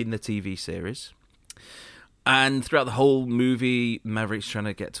 back in the TV series. And throughout the whole movie, Maverick's trying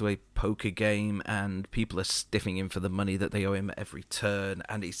to get to a poker game, and people are stiffing him for the money that they owe him at every turn.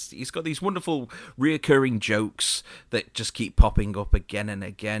 And he's got these wonderful reoccurring jokes that just keep popping up again and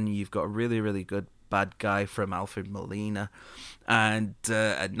again. You've got a really, really good bad guy from Alfred Molina, and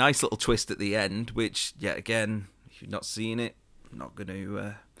a nice little twist at the end, which, yet again, if you've not seen it, I'm not going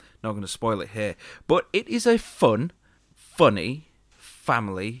to spoil it here. But it is a fun, funny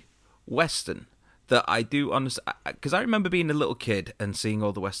family Western that I do understand, because I remember being a little kid and seeing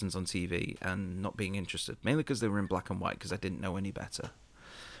all the Westerns on TV and not being interested, mainly because they were in black and white, because I didn't know any better.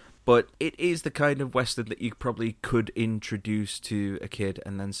 But it is the kind of Western that you probably could introduce to a kid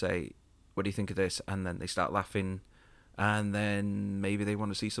and then say, what do you think of this? And then they start laughing, and then maybe they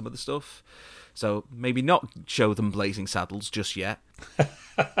want to see some of the stuff. So maybe not show them Blazing Saddles just yet.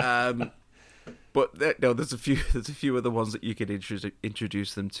 But no, there's a few other ones that you could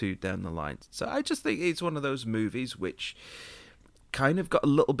introduce them to down the line. So I just think it's one of those movies which kind of got a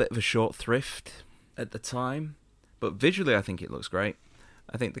little bit of a short thrift at the time, but visually I think it looks great.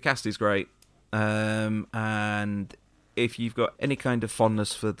 I think the cast is great, and if you've got any kind of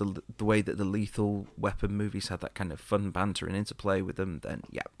fondness for the way that the Lethal Weapon movies had that kind of fun banter and interplay with them, then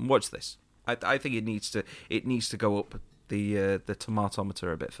yeah, watch this. I think it needs to go up the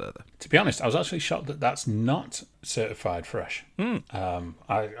tomatometer a bit further. To be honest, I was actually shocked that that's not certified fresh.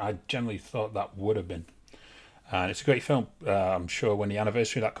 I generally thought that would have been. And it's a great film. I'm sure when the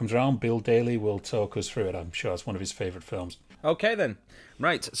anniversary of that comes around, Bill Daly will talk us through it. I'm sure it's one of his favourite films. Okay then.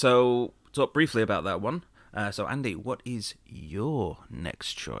 Right, so talk briefly about that one. So Andy, what is your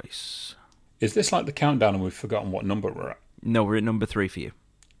next choice? Is this like the countdown and we've forgotten what number we're at? No, we're at number 3 for you.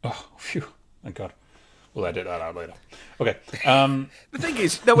 Oh, phew. Thank God. We'll edit that out later. Okay. The thing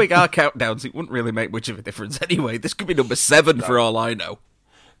is, knowing our countdowns, it wouldn't really make much of a difference anyway. This could be number 7 for all I know.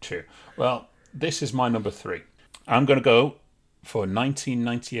 True. Well, this is my number 3. I'm going to go for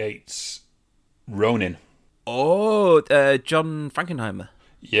 1998's Ronin. Oh, John Frankenheimer.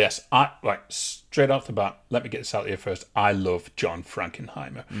 Yes, straight off the bat, let me get this out here first. I love John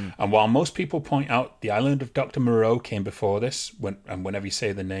Frankenheimer. And while most people point out The Island of Dr. Moreau came before this, whenever you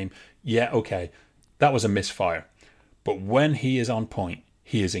say the name, yeah, okay, that was a misfire. But when he is on point,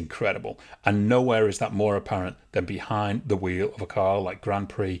 he is incredible. And nowhere is that more apparent than behind the wheel of a car like Grand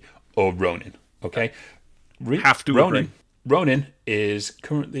Prix or Ronin. Okay? Have to agree. Ronin is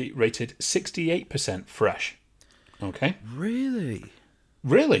currently rated 68% fresh. Okay? Really?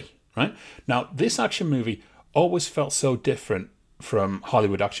 Really? Right? Now, this action movie always felt so different from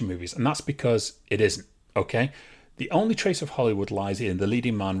Hollywood action movies, and that's because it isn't. Okay? The only trace of Hollywood lies in the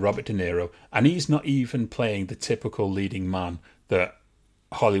leading man, Robert De Niro, and he's not even playing the typical leading man that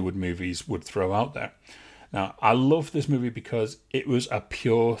Hollywood movies would throw out there. Now, I love this movie because it was a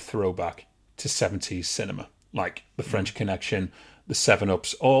pure throwback to 70s cinema, like The French Connection, The Seven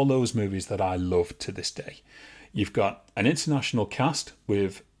Ups, all those movies that I love to this day. You've got an international cast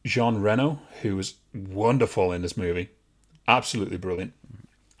with Jean Reno, who was wonderful in this movie, absolutely brilliant.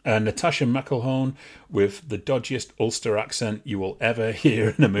 And Natasha McElhone with the dodgiest Ulster accent you will ever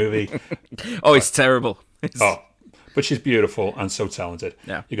hear in a movie. Oh, it's terrible. But she's beautiful and so talented.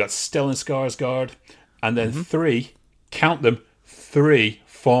 Yeah. You got Stellan Skarsgård, and then three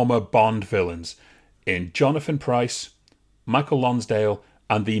former Bond villains in Jonathan Pryce, Michael Lonsdale,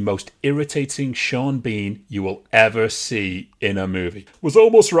 and the most irritating Sean Bean you will ever see in a movie. Was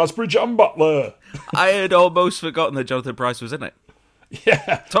almost Raspberry Jam Butler. I had almost forgotten that Jonathan Pryce was in it.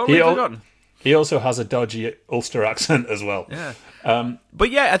 Yeah. Totally forgotten. He also has a dodgy Ulster accent as well. Yeah.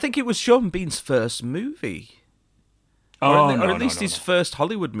 But yeah, I think it was Sean Bean's first movie. Or at least his first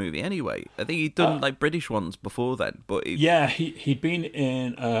Hollywood movie, anyway. I think he'd done like British ones before then. But he'd been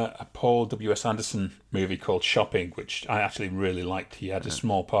in a Paul W.S. Anderson movie called Shopping, which I actually really liked. He had a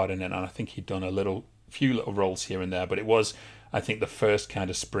small part in it, and I think he'd done a few little roles here and there. But it was, I think, the first kind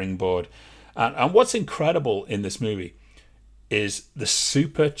of springboard. And what's incredible in this movie is the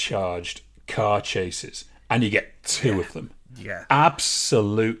supercharged car chases, and you get two of them. Yeah.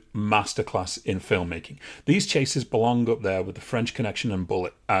 Absolute masterclass in filmmaking. These chases belong up there with The French Connection and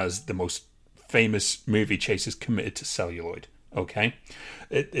Bullet as the most famous movie chases committed to celluloid. Okay?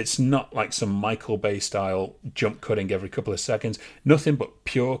 It's not like some Michael Bay style jump cutting every couple of seconds. Nothing but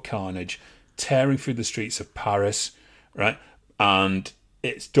pure carnage, tearing through the streets of Paris, right? And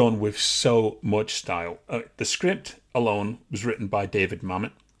it's done with so much style. The script alone was written by David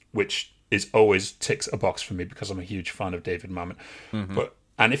Mamet, which is always ticks a box for me because I'm a huge fan of David Mamet.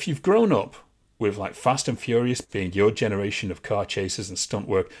 And if you've grown up with like Fast and Furious being your generation of car chases and stunt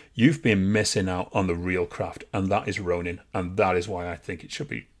work, you've been missing out on the real craft, and that is Ronin, and that is why I think it should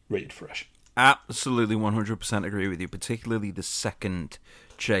be rated fresh. Absolutely 100% agree with you, particularly the second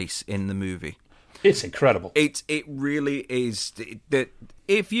chase in the movie. It's incredible. It really is.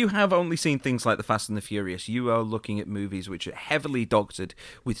 If you have only seen things like The Fast and the Furious, you are looking at movies which are heavily doctored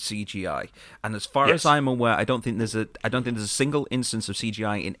with CGI. And as far as I'm aware, I don't think there's a single instance of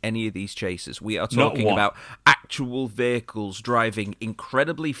CGI in any of these chases. We are talking about actual vehicles driving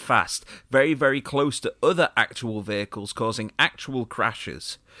incredibly fast, very, very close to other actual vehicles, causing actual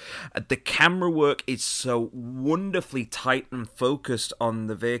crashes. The camera work is so wonderfully tight and focused on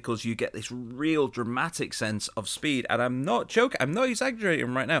the vehicles. You get this real dramatic sense of speed. And I'm not joking. I'm not exaggerating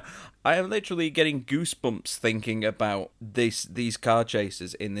right now. I am literally getting goosebumps thinking about these car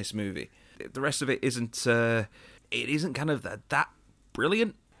chases in this movie. The rest of it isn't kind of that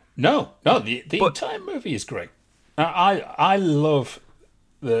brilliant. No, the entire movie is great. I love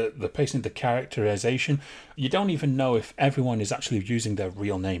the pacing, the characterization. You don't even know if everyone is actually using their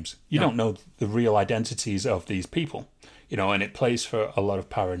real names. You don't know the real identities of these people, and it plays for a lot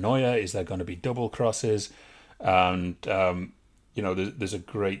of paranoia. Is there going to be double crosses? And there's a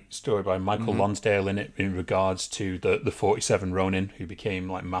great story by Michael Lonsdale in it in regards to the 47 Ronin who became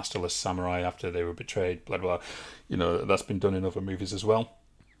like masterless samurai after they were betrayed. Blah blah. That's been done in other movies as well,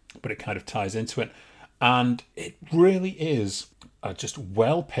 but it kind of ties into it, and it really is a just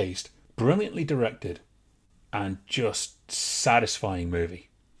well-paced, brilliantly directed, and just satisfying movie.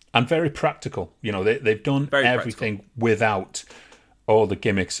 And very practical. They've done everything without all the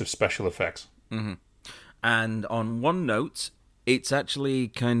gimmicks of special effects. Mm-hmm. And on one note, it's actually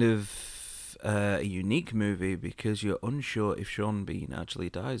kind of a unique movie because you're unsure if Sean Bean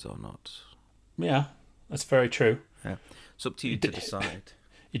actually dies or not. Yeah, that's very true. Yeah. It's up to you to decide.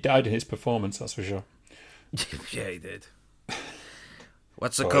 He died in his performance, that's for sure. Yeah, he did.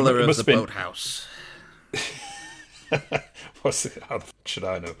 What's the colour of the boathouse? How the f*** should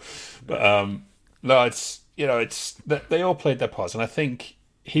I know? But no, it's they all played their parts, and I think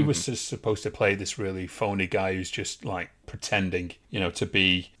he was just supposed to play this really phony guy who's just like pretending, to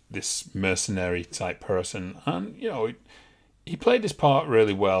be this mercenary type person. And, he played this part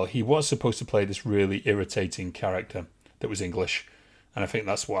really well. He was supposed to play this really irritating character that was English. And I think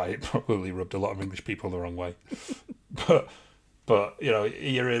that's why it probably rubbed a lot of English people the wrong way. But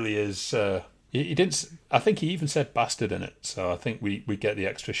he really is. He didn't. I think he even said bastard in it. So I think we get the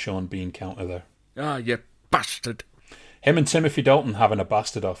extra Sean Bean counter there. Ah, you bastard. Him and Timothy Dalton having a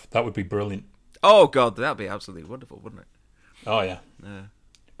bastard off. That would be brilliant. Oh, God, that'd be absolutely wonderful, wouldn't it? Oh, yeah.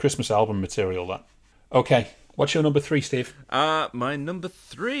 Christmas album material, that. Okay, what's your number 3, Steve? My number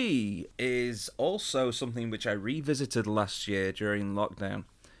 3 is also something which I revisited last year during lockdown.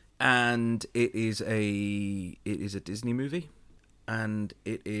 And it is a Disney movie. And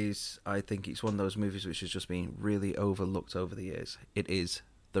I think it's one of those movies which has just been really overlooked over the years. It is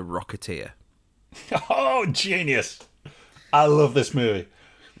The Rocketeer. Oh, genius. I love this movie.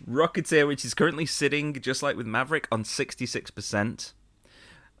 Rocketeer, which is currently sitting, just like with Maverick, on 66%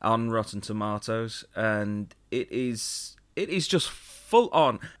 on Rotten Tomatoes. And it is just full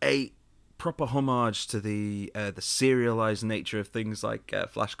on a proper homage to the serialized nature of things like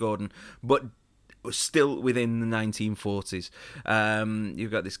Flash Gordon, but still within the 1940s.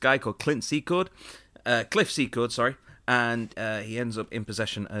 You've got this guy called Cliff Secord, and he ends up in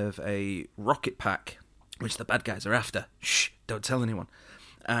possession of a rocket pack, which the bad guys are after. Shh, don't tell anyone.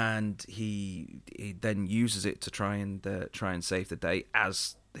 And he then uses it to try and save the day,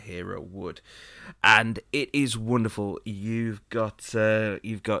 as the hero would. And it is wonderful. You've got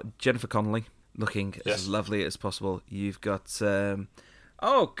Jennifer Connelly looking as lovely as possible. You've got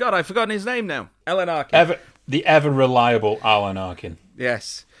oh God, I've forgotten his name now. Alan Arkin. The ever reliable Alan Arkin.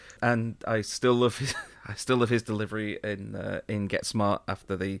 Yes, and I still love his delivery in Get Smart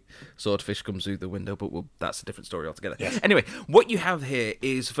after the swordfish comes through the window, but that's a different story altogether. Yes. Anyway, what you have here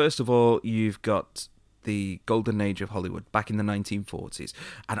is, first of all, you've got the golden age of Hollywood back in the 1940s,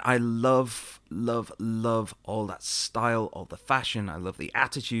 and I love all that style, all the fashion. I love the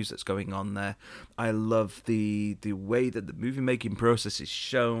attitudes that's going on there. I love the way that the movie making process is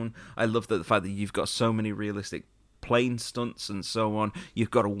shown. I love the fact that you've got so many realistic plane stunts and so on.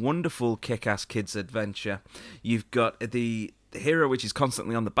 You've got a wonderful kick-ass kids adventure. You've got the hero, which is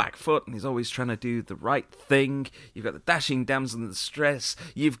constantly on the back foot and he's always trying to do the right thing. You've got the dashing damsel in distress.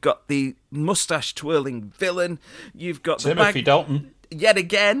 You've got the mustache twirling villain. You've got Timothy Dalton yet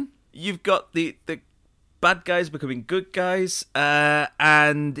again. You've got the bad guys becoming good guys,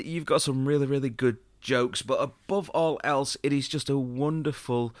 and you've got some really, really good jokes. But above all else, it is just a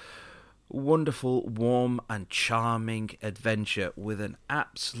wonderful, warm and charming adventure with an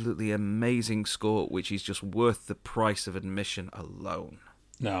absolutely amazing score, which is just worth the price of admission alone.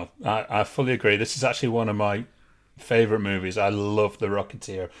 No, I fully agree. This is actually one of my favourite movies. I love The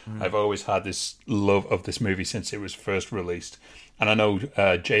Rocketeer. I've always had this love of this movie since it was first released. And I know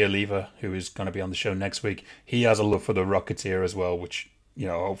Jay Oliva, who is going to be on the show next week, he has a love for The Rocketeer as well, which,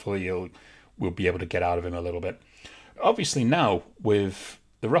 hopefully we'll be able to get out of him a little bit. Obviously now, with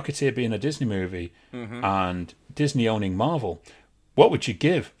The Rocketeer being a Disney movie and Disney owning Marvel, what would you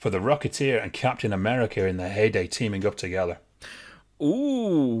give for The Rocketeer and Captain America in their heyday teaming up together?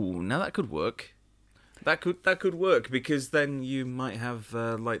 Ooh, now that could work. That could work, because then you might have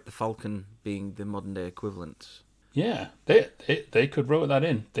like the Falcon being the modern day equivalent. Yeah, they could roll that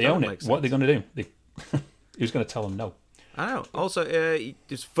in. They own it. What are they going to do? Who's going to tell them no? I know. Also,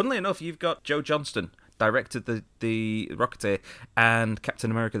 just funnily enough, you've got Joe Johnston directed the Rocketeer and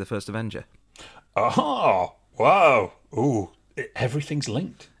Captain America: The First Avenger. Oh, wow! Ooh, everything's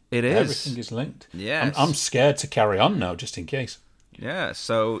linked. It is. Everything is linked. Yes. I'm scared to carry on now, just in case. Yeah,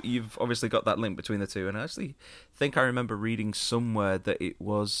 so you've obviously got that link between the two, and I actually think I remember reading somewhere that it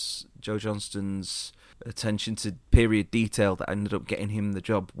was Joe Johnston's attention to period detail that ended up getting him the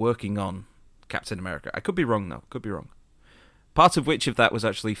job working on Captain America. I could be wrong, though. Could be wrong. Part of which of that was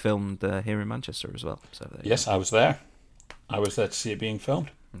actually filmed here in Manchester as well. So yes, I was there. I was there to see it being filmed.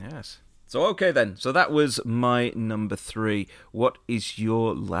 Yes. So, okay then. So that was my number 3. What is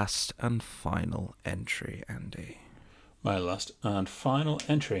your last and final entry, Andy? My last and final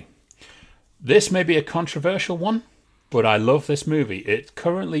entry. This may be a controversial one, but I love this movie. It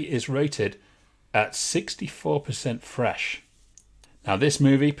currently is rated at 64% fresh. Now, this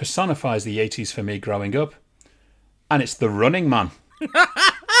movie personifies the 80s for me growing up, and it's The Running Man.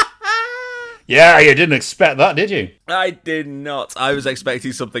 Yeah, you didn't expect that, did you? I did not. I was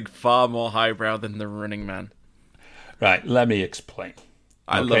expecting something far more highbrow than The Running Man. Right, let me explain.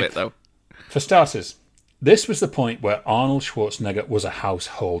 I love it, though. For starters, this was the point where Arnold Schwarzenegger was a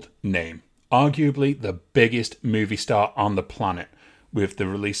household name. Arguably the biggest movie star on the planet, with the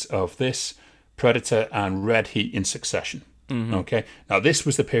release of this, Predator, and Red Heat in succession. Okay, now this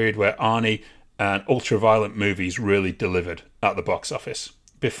was the period where Arnie and ultra-violent movies really delivered at the box office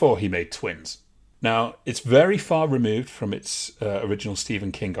before he made Twins. Now, it's very far removed from its original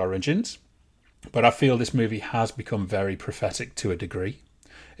Stephen King origins, but I feel this movie has become very prophetic to a degree.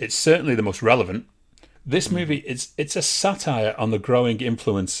 It's certainly the most relevant. This movie, it's a satire on the growing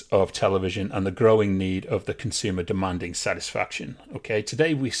influence of television and the growing need of the consumer demanding satisfaction. Okay,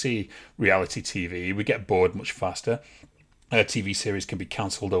 today we see reality TV, we get bored much faster. A TV series can be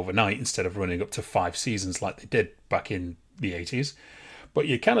cancelled overnight instead of running up to 5 seasons like they did back in the 80s. But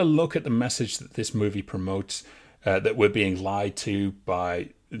you kind of look at the message that this movie promotes, that we're being lied to by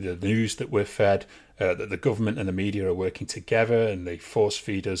the news that we're fed, that the government and the media are working together and they force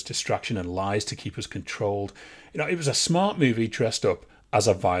feed us distraction and lies to keep us controlled. You know, it was a smart movie dressed up as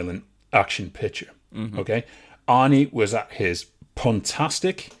a violent action picture. Okay, Arnie was at his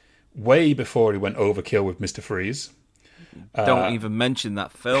puntastic way before he went overkill with Mr. Freeze. Don't even mention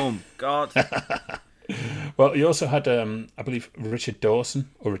that film. God. Well, you also had, I believe, Richard Lawson,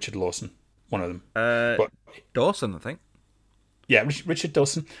 one of them. But Dawson, I think. Yeah, Richard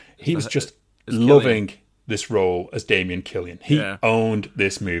Dawson. He was just loving Killian. This role as Damien Killian. He owned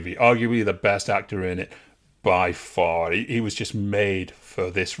this movie. Arguably the best actor in it by far. He was just made for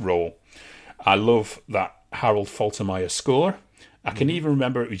this role. I love that Harold Faltermeyer score. I can even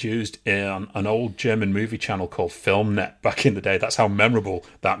remember it was used in an old German movie channel called Filmnet back in the day. That's how memorable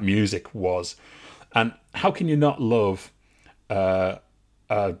that music was. And how can you not love what's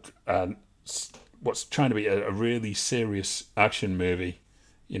trying to be a really serious action movie,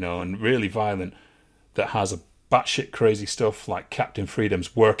 you know, and really violent, that has a batshit crazy stuff like Captain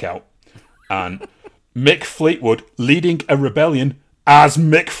Freedom's Workout and Mick Fleetwood leading a rebellion as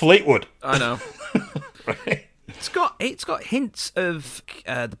Mick Fleetwood. I know. Right? It's got hints of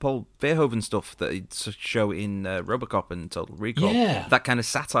the Paul Verhoeven stuff that he'd show in RoboCop and Total Recall. Yeah. That kind of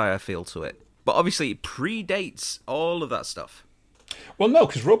satire feel to it. But obviously it predates all of that stuff. Well, no,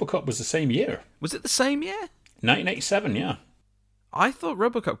 because RoboCop was the same year. Was it the same year? 1987, yeah. I thought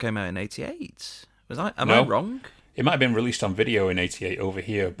RoboCop came out in 88. Am No. I wrong? It might have been released on video in 88 over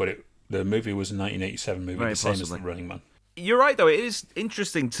here, but the movie was a 1987 movie, Very the same as possibly. The Running Man. You're right, though. It is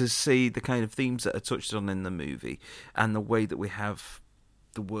interesting to see the kind of themes that are touched on in the movie and the way that we have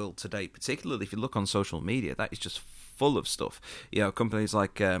the world today, particularly if you look on social media. That is just full of stuff. You know, companies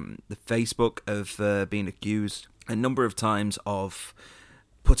like the Facebook of being accused a number of times of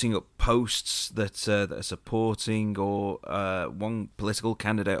putting up posts that are supporting or one political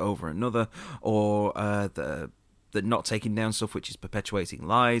candidate over another, or the not taking down stuff which is perpetuating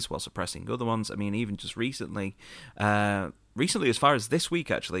lies while suppressing other ones. I mean, even just recently, as far as this week,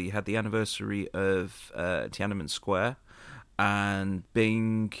 actually, you had the anniversary of Tiananmen Square, and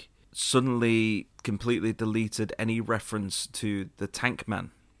Bing suddenly completely deleted any reference to the Tank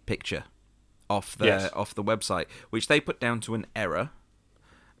Man picture off the website, which they put down to an error.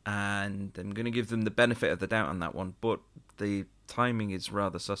 And I'm going to give them the benefit of the doubt on that one, but the timing is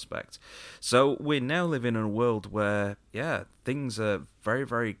rather suspect. So we're now living in a world where, things are very,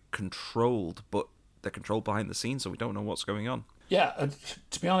 very controlled, but they're controlled behind the scenes, so we don't know what's going on. Yeah,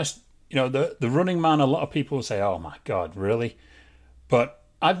 to be honest, you know, the Running Man, a lot of people will say, oh my God, really? But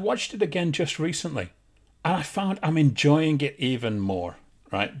I've watched it again just recently, and I found I'm enjoying it even more,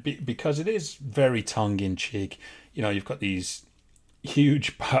 right? Because it is very tongue-in-cheek. You know, you've got these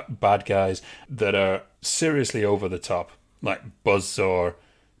huge bad guys that are seriously over the top, like Buzzsaw,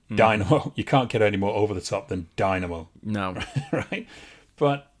 Dynamo. You can't get any more over the top than Dynamo. No. Right?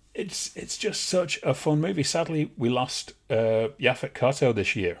 But it's just such a fun movie. Sadly, we lost Yaphet Kotto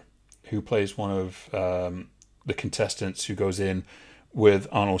this year, who plays one of the contestants who goes in with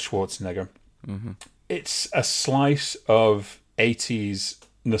Arnold Schwarzenegger. Mm-hmm. It's a slice of 80s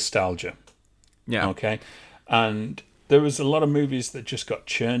nostalgia. Yeah. Okay? And there was a lot of movies that just got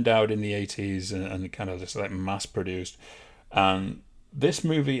churned out in the 80s and kind of just like mass produced. And this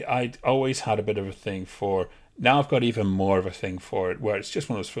movie, I'd always had a bit of a thing for. Now I've got even more of a thing for it, where it's just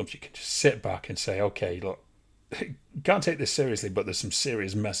one of those films you can just sit back and say, okay, look, can't take this seriously, but there's some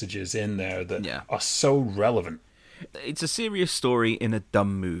serious messages in there that are so relevant. It's a serious story in a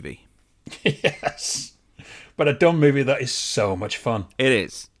dumb movie. Yes. But a dumb movie that is so much fun. It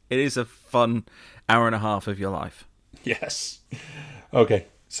is. It is a fun hour and a half of your life. Yes. Okay.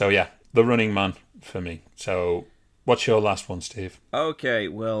 So, yeah, The Running Man for me. So, what's your last one, Steve? Okay,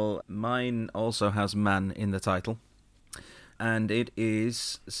 well, mine also has man in the title. And it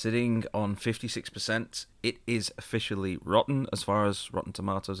is sitting on 56%. It is officially rotten as far as Rotten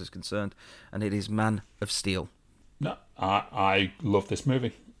Tomatoes is concerned. And it is Man of Steel. No, I love this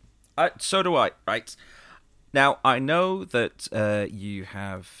movie. So do I. Right now, I know that you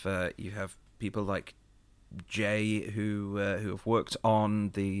have people like Jay who have worked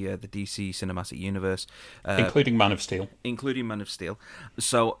on the DC cinematic universe, Including Man of Steel.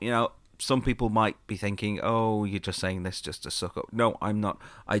 So, some people might be thinking, oh, you're just saying this just to suck up. No, I'm not.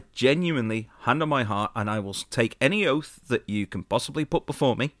 I genuinely, hand on my heart, and I will take any oath that you can possibly put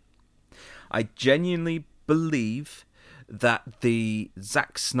before me, I genuinely believe that the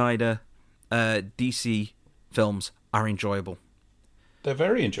Zack Snyder DC films are enjoyable. They're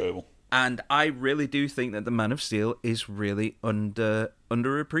very enjoyable. And I really do think that the Man of Steel is really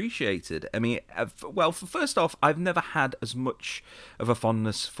underappreciated. I mean, first off, I've never had as much of a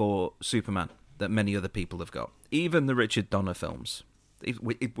fondness for Superman that many other people have got. Even the Richard Donner films.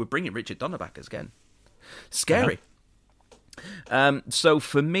 We're bringing Richard Donner back again. Scary. Yeah. So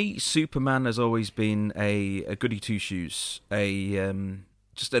for me, Superman has always been a goody two-shoes,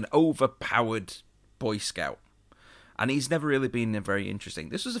 just an overpowered Boy Scout. And he's never really been very interesting.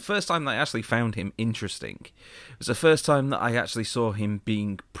 This was the first time that I actually found him interesting. It was the first time that I actually saw him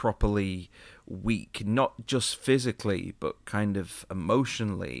being properly weak, not just physically, but kind of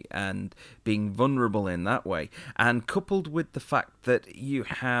emotionally, and being vulnerable in that way. And coupled with the fact that you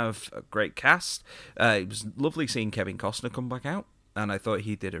have a great cast, it was lovely seeing Kevin Costner come back out. And I thought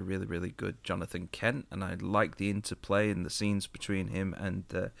he did a really, really good Jonathan Kent, and I liked the interplay and the scenes between him and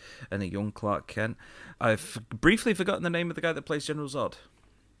a young Clark Kent. I've briefly forgotten the name of the guy that plays General Zod.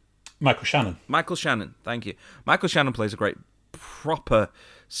 Michael Shannon. Michael Shannon, thank you. Michael Shannon plays a great, proper,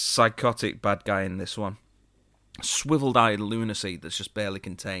 psychotic bad guy in this one. Swiveled-eyed lunacy that's just barely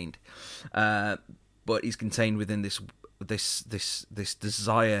contained. But he's contained within this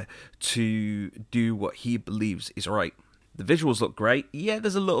desire to do what he believes is right. The visuals look great. Yeah,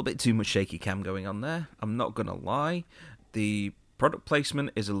 there's a little bit too much shaky cam going on there. I'm not going to lie. The product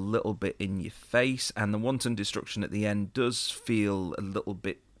placement is a little bit in your face, and the wanton destruction at the end does feel a little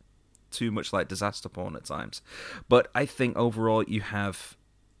bit too much like disaster porn at times. But I think overall you have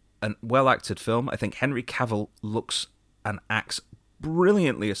a well-acted film. I think Henry Cavill looks and acts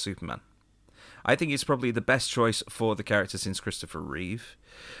brilliantly as Superman. I think it's probably the best choice for the character since Christopher Reeve.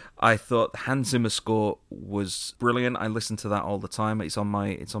 I thought the Hans Zimmer score was brilliant. I listen to that all the time. It's on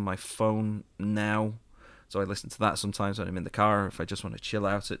my phone now, so I listen to that sometimes when I'm in the car, if I just want to chill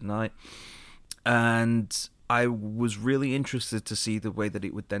out at night. And I was really interested to see the way that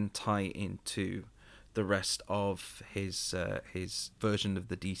it would then tie into the rest of his version of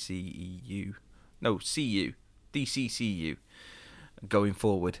the DCEU. No, DCCU going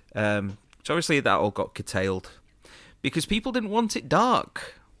forward. So obviously that all got curtailed because people didn't want it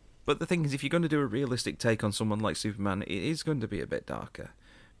dark. But the thing is, if you're going to do a realistic take on someone like Superman, it is going to be a bit darker.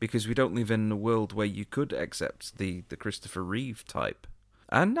 Because we don't live in a world where you could accept the Christopher Reeve type.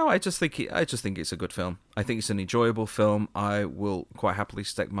 And no, I just think it's a good film. I think it's an enjoyable film. I will quite happily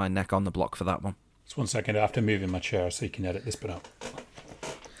stick my neck on the block for that one. Just 1 second, I have to move in my chair so you can edit this bit out.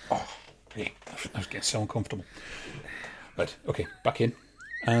 Oh, I was getting so uncomfortable. Right, okay, back in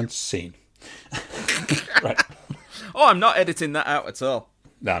and scene. Right. Oh, I'm not editing that out at all.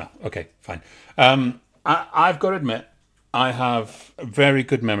 No, okay, fine. I've got to admit, I have very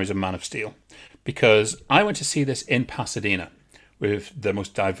good memories of Man of Steel because I went to see this in Pasadena with the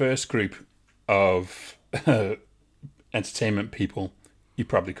most diverse group of entertainment people you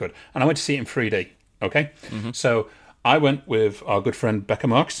probably could. And I went to see it in 3D, okay? Mm-hmm. So I went with our good friend Becca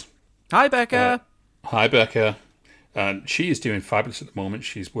Marks. Hi, Becca. Hi, Becca. And she is doing fabulous at the moment.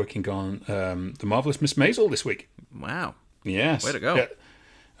 She's working on The Marvelous Miss Maisel this week. Wow. Yes. Way to go. Yeah.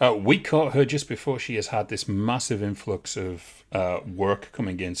 We caught her just before she has had this massive influx of work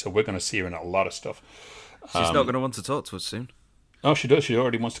coming in, so we're going to see her in a lot of stuff. She's not going to want to talk to us soon. Oh, she does. She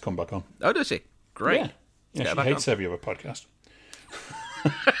already wants to come back on. Oh, does she? Great. Yeah, she hates every other podcast.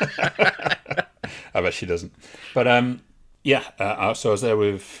 I bet she doesn't. But, so I was there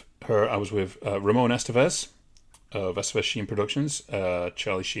with her. I was with Ramon Estevez of Estevez Sheen Productions,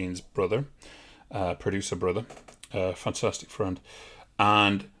 Charlie Sheen's brother, producer brother, fantastic friend.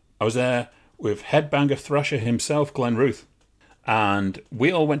 And I was there with headbanger thrasher himself, Glenn Ruth. And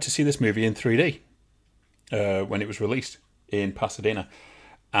we all went to see this movie in 3D when it was released in Pasadena.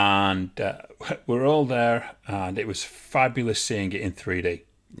 And we're all there, and it was fabulous seeing it in 3D.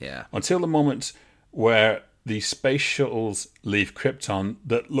 Yeah. Until the moment where the space shuttles leave Krypton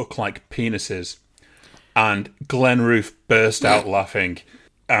that look like penises. And Glenn Ruth burst out laughing.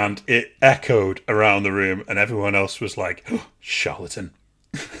 And it echoed around the room, and everyone else was like, oh, charlatan.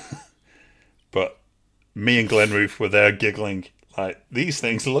 But me and Glenn Ruth were there giggling, Like, these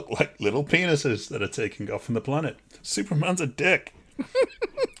things look like little penises that are taking off from the planet. Superman's a dick.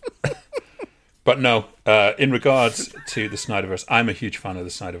 But no, in regards to the Snyderverse, I'm a huge fan of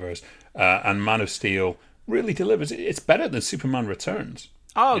the Snyderverse. And Man of Steel really delivers. It's better than Superman Returns.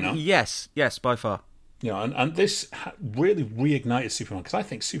 Oh, you know? yes, by far. You know, and this really reignited Superman, because I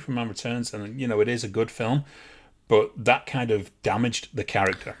think Superman Returns, and it is a good film, but that kind of damaged the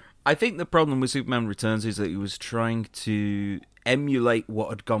character. I think the problem with Superman Returns is that he was trying to emulate what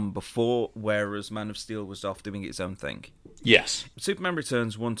had gone before, whereas Man of Steel was off doing its own thing. Yes. Superman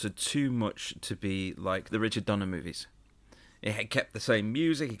Returns wanted too much to be like the Richard Donner movies. It had kept the same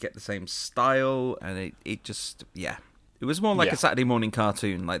music, it kept the same style, and it just, yeah. It was more like a Saturday morning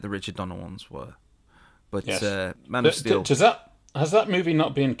cartoon, like the Richard Donner ones were. But yes. Man of Steel... Has that movie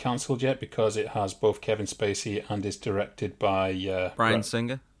not been cancelled yet because it has both Kevin Spacey and is directed by... Bryan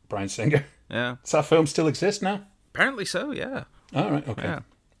Singer. Bryan Singer. Yeah. Does that film still exist now? Apparently so, yeah. All right, okay. Yeah.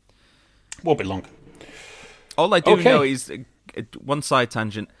 Won't be long. All I do know is, one side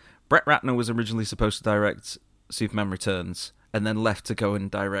tangent, Brett Ratner was originally supposed to direct Superman Returns and then left to go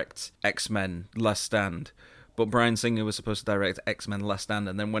and direct X-Men Last Stand. But Bryan Singer was supposed to direct X-Men Last Stand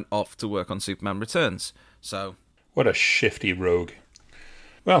and then went off to work on Superman Returns. So... What a shifty rogue.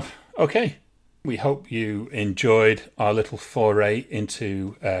 Well, okay. We hope you enjoyed our little foray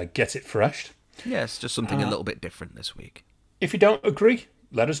into Get It Freshed. Yes, just something a little bit different this week. If you don't agree,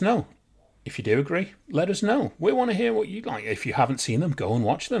 let us know. If you do agree, let us know. We want to hear what you like. If you haven't seen them, go and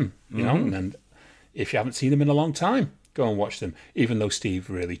watch them. You know, and if you haven't seen them in a long time, go and watch them. Even though Steve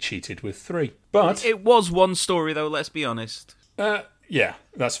really cheated with 3, but it was one story though. Let's be honest. Yeah,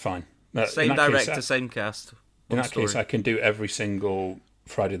 that's fine. Same director, same cast. In that case, I can do every single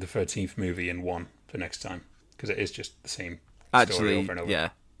Friday the 13th movie in one for next time, because it is just the same story over and over. Yeah,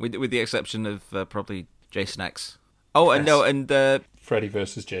 with the exception of probably Jason X. Oh, yes. and Freddy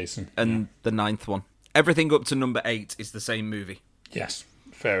versus Jason. And the 9th one. Everything up to number 8 is the same movie. Yes,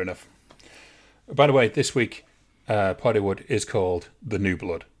 fair enough. By the way, this week, Pottywood is called The New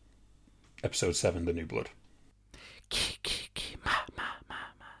Blood. Episode 7, The New Blood.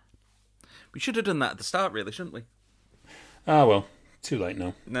 We should have done that at the start, really, shouldn't we? Ah, well, too late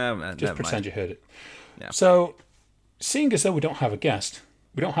now. No, just pretend you heard it. Yeah. So, seeing as though we don't have a guest,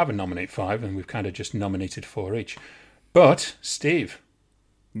 we don't have a nominate 5, and we've kind of just nominated 4 each. But, Steve,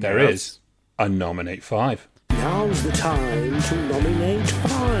 there is a nominate 5. Now's the time to nominate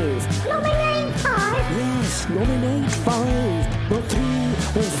 5. Nominate 5? Yes, nominate 5. Not 3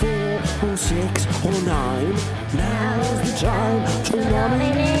 or 4 or 6 or 9. Now's the time to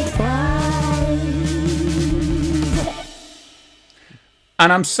nominate 5.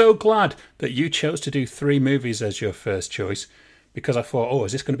 And I'm so glad that you chose to do 3 movies as your first choice, because I thought,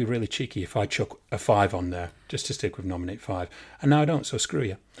 is this going to be really cheeky if I chuck a 5 on there, just to stick with nominate 5. And now I don't, so screw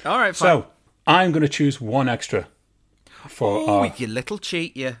you. All right, fine. So, I'm going to choose 1 extra for you little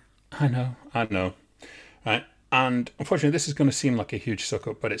cheat, you. I know. Right. And unfortunately, this is going to seem like a huge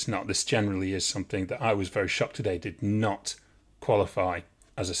suck-up, but it's not. This generally is something that I was very shocked today did not qualify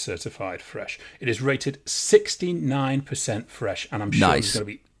as a certified fresh. It is rated 69% fresh, and I'm sure there's going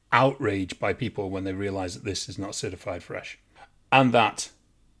to be outrage by people when they realise that this is not certified fresh. And that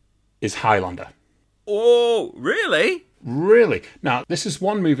is Highlander. Oh, really? Really? Now, this is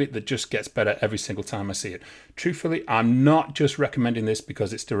one movie that just gets better every single time I see it. Truthfully, I'm not just recommending this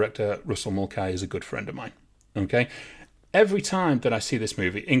because its director, Russell Mulcahy, is a good friend of mine. Okay? Every time that I see this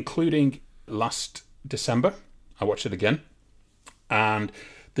movie, including last December, I watched it again, and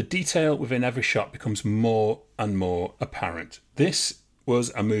the detail within every shot becomes more and more apparent. This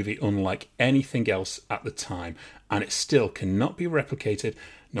was a movie unlike anything else at the time, and it still cannot be replicated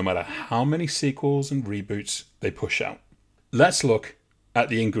no matter how many sequels and reboots they push out. Let's look at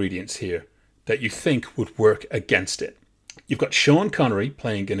the ingredients here that you think would work against it. You've got Sean Connery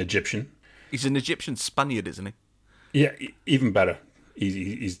playing an Egyptian. He's an Egyptian Spaniard, isn't he? Yeah, even better.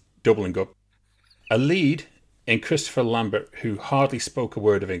 He's doubling up. A lead in Christopher Lambert, who hardly spoke a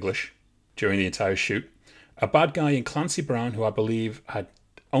word of English during the entire shoot. A bad guy in Clancy Brown, who I believe had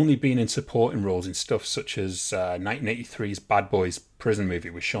only been in supporting roles in stuff such as 1983's Bad Boys prison movie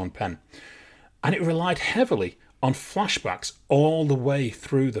with Sean Penn. And it relied heavily on flashbacks all the way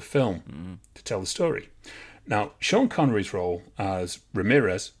through the film to tell the story. Now, Sean Connery's role as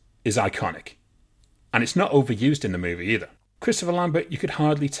Ramirez is iconic, and it's not overused in the movie either. Christopher Lambert, you could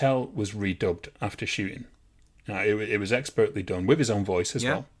hardly tell, was redubbed after shooting. Now, it was expertly done with his own voice as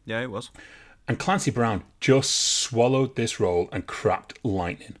well. Yeah, it was. And Clancy Brown just swallowed this role and crapped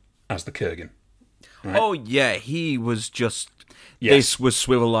lightning as the Kurgan. Right? Oh, yeah, he was just... Yes. This was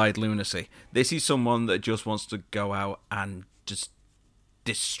swivel-eyed lunacy. This is someone that just wants to go out and just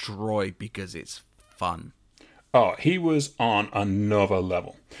destroy because it's fun. Oh, he was on another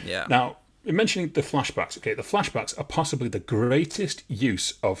level. Yeah. Now, mentioning the flashbacks, okay, the flashbacks are possibly the greatest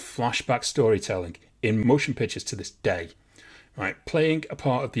use of flashback storytelling in motion pictures to this day. Right, playing a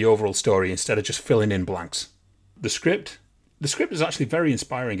part of the overall story instead of just filling in blanks. The script is actually very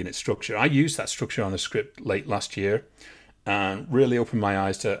inspiring in its structure. I used that structure on the script late last year and really opened my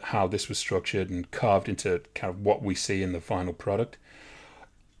eyes to how this was structured and carved into kind of what we see in the final product.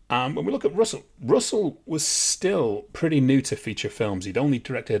 When we look at Russell was still pretty new to feature films. He'd only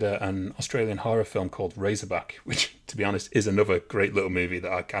directed an Australian horror film called Razorback, which, to be honest, is another great little movie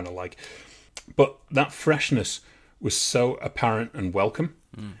that I kind of like. But that freshness was so apparent and welcome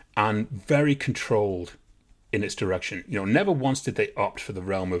and very controlled in its direction. You know, never once did they opt for the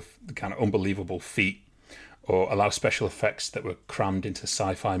realm of the kind of unbelievable feat or allow special effects that were crammed into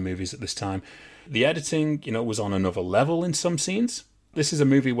sci-fi movies at this time. The editing, you know, was on another level in some scenes. This is a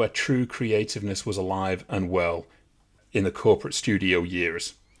movie where true creativeness was alive and well in the corporate studio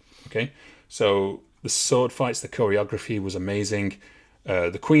years. Okay, so the sword fights, the choreography was amazing.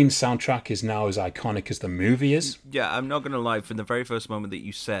 The Queen soundtrack is now as iconic as the movie is. Yeah, I'm not going to lie. From the very first moment that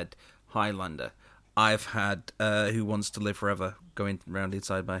you said Highlander, I've had Who Wants to Live Forever going round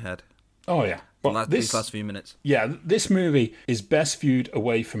inside my head. Oh, yeah. Well, These last few minutes. Yeah, this movie is best viewed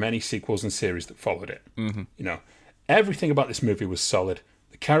away from any sequels and series that followed it. Mm-hmm. You know, everything about this movie was solid.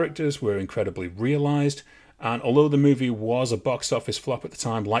 The characters were incredibly realised, and although the movie was a box office flop at the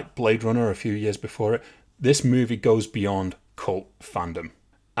time, like Blade Runner a few years before it, this movie goes beyond cult fandom.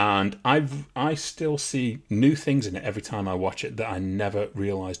 And I still see new things in it every time I watch it that I never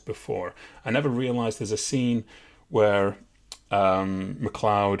realised before. I never realised there's a scene where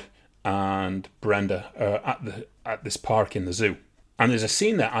McLeod and Brenda are at this park in the zoo. And there's a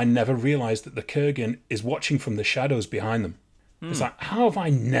scene there I never realised that the Kurgan is watching from the shadows behind them. It's like, how have I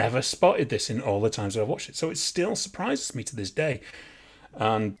never spotted this in all the times that I've watched it? So it still surprises me to this day.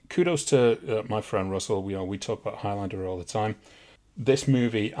 And kudos to my friend Russell. We talk about Highlander all the time. This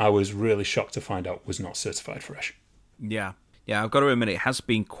movie, I was really shocked to find out, was not certified fresh. Yeah, I've got to admit, it has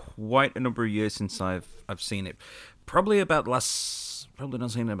been quite a number of years since I've seen it. Probably not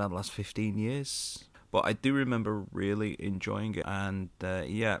seen it about the last 15 years. But I do remember really enjoying it. And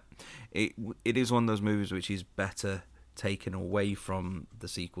it is one of those movies which is better taken away from the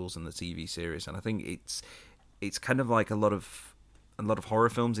sequels and the TV series. And I think it's kind of like a lot of horror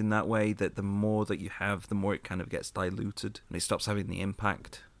films in that way, that the more that you have, the more it kind of gets diluted and it stops having the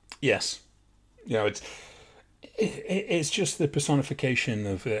impact. Yes. You know, it's just the personification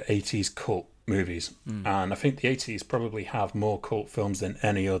of 80s cult movies. And I think the 80s probably have more cult films than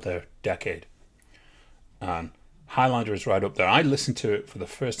any other decade. And Highlander is right up there. I listened to it for the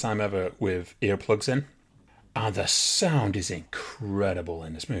first time ever with earplugs in, and the sound is incredible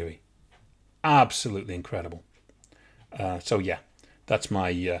in this movie. Absolutely incredible. So yeah, that's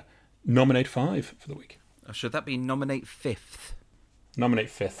my nominate 5 for the week. Should that be nominate 5th? Nominate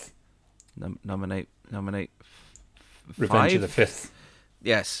 5th. Nominate Revenge 5? of the 5th.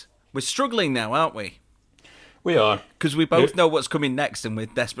 Yes. We're struggling now, aren't we? We are. Because we both know what's coming next, and we're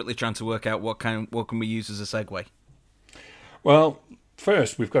desperately trying to work out what can we use as a segue. Well,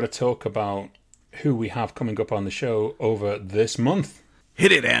 first we've got to talk about who we have coming up on the show over this month.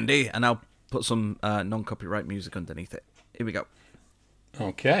 Hit it, Andy, and I'll put some non-copyright music underneath it. Here we go.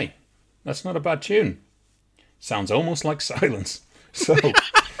 Okay. That's not a bad tune. Sounds almost like silence. So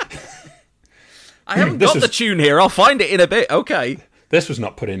I haven't got the tune here. I'll find it in a bit. Okay. This was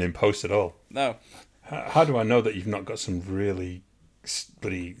not put in post at all. No. How do I know that you've not got some really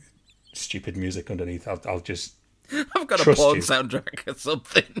bloody stupid music underneath? I'll just I've got a porn soundtrack or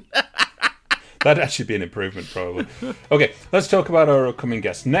something. That'd actually be an improvement, probably. Okay, let's talk about our upcoming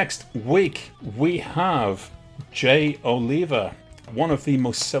guests. Next week, we have Jay Oliva, one of the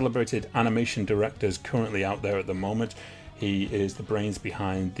most celebrated animation directors currently out there at the moment. He is the brains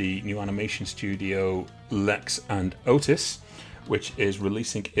behind the new animation studio Lex and Otis, which is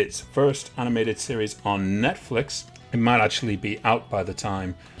releasing its first animated series on Netflix. It might actually be out by the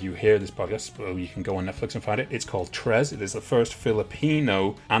time you hear this podcast, so you can go on Netflix and find it. It's called Trez. It is the first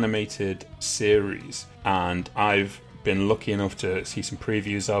Filipino animated series, and I've been lucky enough to see some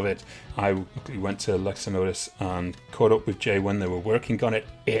previews of it. I went to Lex and Otis and caught up with Jay when they were working on it.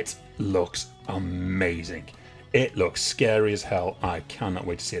 It looks amazing. It looks scary as hell. I cannot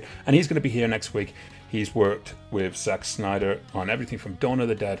wait to see it. And he's going to be here next week. He's worked with Zack Snyder on everything from Dawn of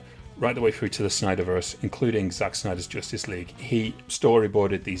the Dead right the way through to the Snyderverse, including Zack Snyder's Justice League. He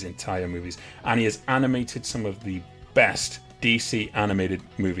storyboarded these entire movies, and he has animated some of the best DC animated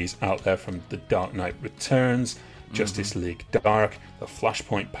movies out there, from The Dark Knight Returns Justice League Dark, The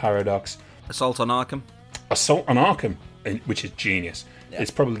Flashpoint Paradox, Assault on Arkham. Assault on Arkham, which is genius. Yeah.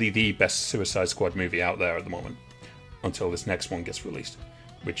 It's probably the best Suicide Squad movie out there at the moment, until this next one gets released,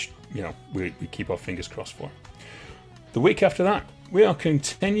 which, we keep our fingers crossed for. The week after that, we are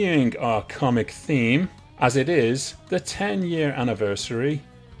continuing our comic theme, as it is the 10-year anniversary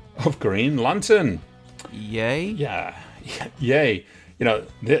of Green Lantern. Yay. Yeah, yay.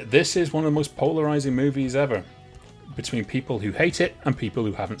 This is one of the most polarizing movies ever, between people who hate it and people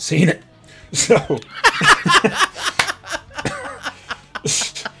who haven't seen it. So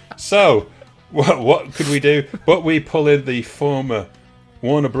what could we do? But we pull in the former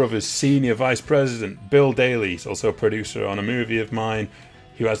Warner Brothers senior vice president, Bill Daly. He's also a producer on a movie of mine,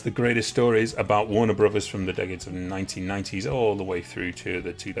 who has the greatest stories about Warner Brothers from the decades of the 1990s all the way through to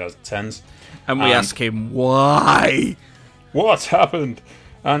the 2010s. And we ask him why. What happened?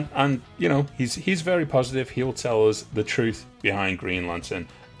 And he's very positive. He'll tell us the truth behind Green Lantern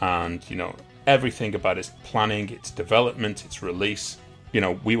and, everything about its planning, its development, its release.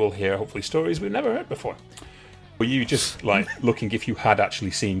 We will hear, hopefully, stories we've never heard before. Were you just, looking if you had actually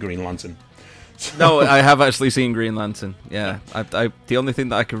seen Green Lantern? No, I have actually seen Green Lantern, yeah. I the only thing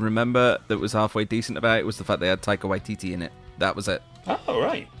that I can remember that was halfway decent about it was the fact they had Taika Waititi in it. That was it. Oh,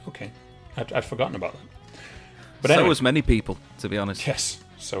 right. Okay. I'd forgotten about that. But so anyway, was many people, to be honest. Yes,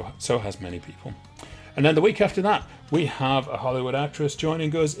 so has many people. And then the week after that, we have a Hollywood actress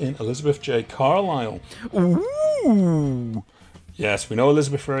joining us in Elizabeth J. Carlisle. Ooh! Yes, we know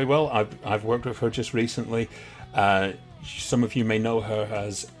Elizabeth very well. I've worked with her just recently. Some of you may know her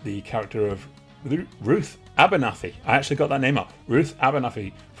as the character of Ruth Abernathy. I actually got that name up. Ruth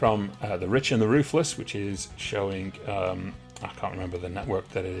Abernathy from The Rich and the Ruthless, which is showing... I can't remember the network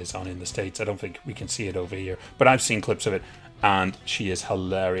that it is on in the States. I don't think we can see it over here. But I've seen clips of it, and she is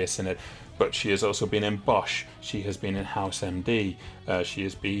hilarious in it. But she has also been in Bosch. She has been in House MD. She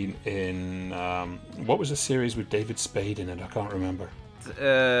has been in... what was the series with David Spade in it? I can't remember.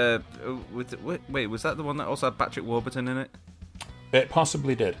 Wait, was that the one that also had Patrick Warburton in it? It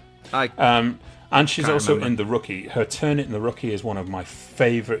possibly did. And she's also in The Rookie. Her turn in The Rookie is one of my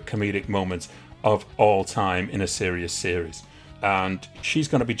favourite comedic moments of all time in a serious series. And she's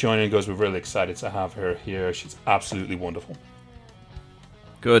going to be joining us. We're really excited to have her here. She's absolutely wonderful.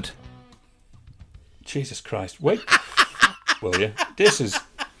 Good. Jesus Christ. Wait. Will you? It's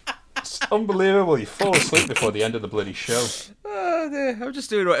unbelievable. You fall asleep before the end of the bloody show. I'm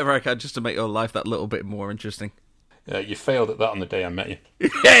just doing whatever I can just to make your life that little bit more interesting. You failed at that on the day I met you.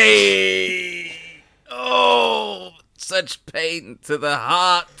 Hey! Oh, such pain to the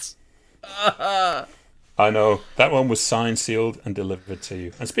heart. I know. That one was signed, sealed, and delivered to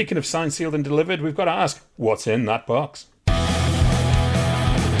you. And speaking of signed, sealed, and delivered, we've got to ask, what's in that box?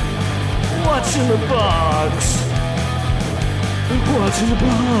 What's in the box? What's in the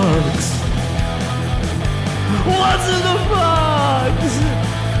box? What's in the box?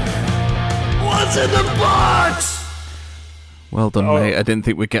 What's in the box? Well done, mate. I didn't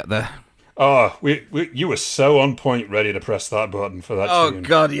think we'd get there. Oh, you were so on point, ready to press that button for that tune. Oh,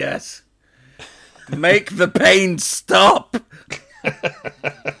 God, yes. Make the pain stop.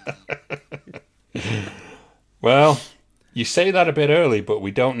 Well, you say that a bit early, but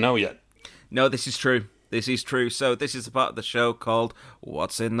we don't know yet. No, this is true. This is true. So this is the part of the show called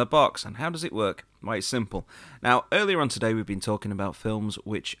What's in the Box? And how does it work? Well, it's simple. Now, earlier on today, we've been talking about films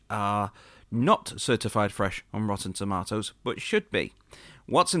which are not certified fresh on Rotten Tomatoes, but should be.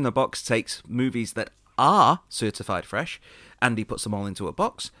 What's in the Box takes movies that are certified fresh, and he puts them all into a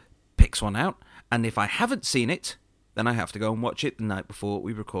box, picks one out, and if I haven't seen it, then I have to go and watch it the night before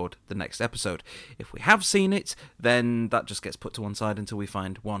we record the next episode. If we have seen it, then that just gets put to one side until we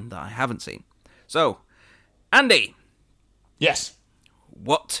find one that I haven't seen. So, Andy. Yes.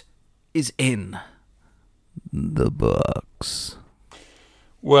 What is in the box?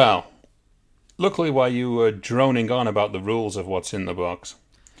 Well, luckily while you were droning on about the rules of what's in the box,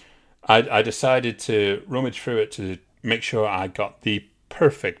 I decided to rummage through it to make sure I got the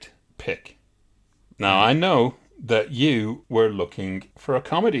perfect pick. Now, I know that you were looking for a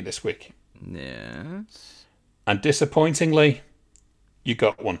comedy this week. Yes. And disappointingly, you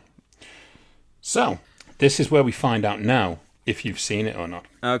got one. So, this is where we find out now if you've seen it or not.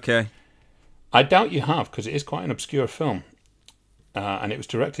 Okay. I doubt you have, because it is quite an obscure film. And it was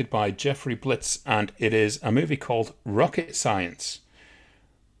directed by Jeffrey Blitz, and it is a movie called Rocket Science,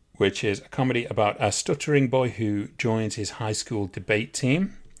 which is a comedy about a stuttering boy who joins his high school debate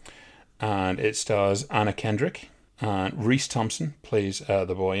team. And it stars Anna Kendrick, and Reese Thompson plays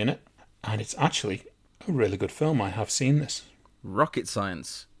the boy in it. And it's actually a really good film. I have seen this. Rocket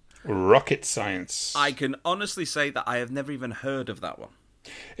Science. Rocket Science. I can honestly say that I have never even heard of that one.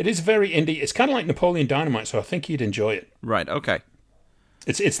 It is very indie. It's kind of like Napoleon Dynamite, so I think you'd enjoy it. Right, okay.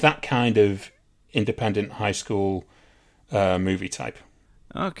 It's that kind of independent high school movie type.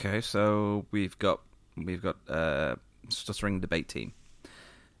 Okay, so we've got Stuttering Debate Team.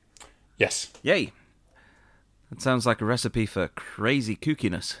 Yes. Yay. That sounds like a recipe for crazy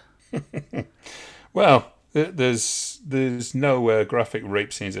kookiness. Well, there's no graphic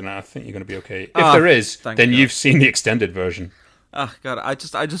rape scenes in it. I think you're going to be okay. If there is, then God. you've seen the extended version. Oh God, I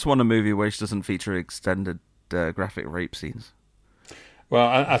just want a movie which doesn't feature extended graphic rape scenes. Well,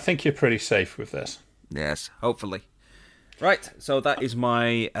 I think you're pretty safe with this. Yes, hopefully. Right, so that is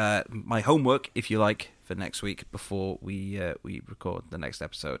my my homework, if you like, for next week before we record the next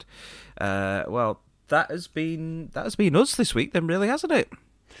episode. Well, that has been us this week, then, really, hasn't it?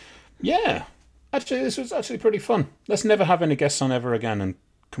 Yeah, actually, this was actually pretty fun. Let's never have any guests on ever again and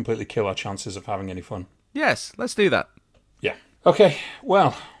completely kill our chances of having any fun. Yes, let's do that. Yeah. Okay,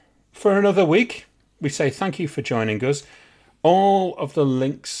 well, for another week, we say thank you for joining us. All of the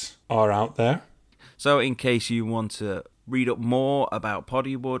links are out there. So in case you want to read up more about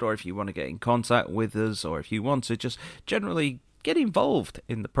Poddywood, or if you want to get in contact with us, or if you want to just generally get involved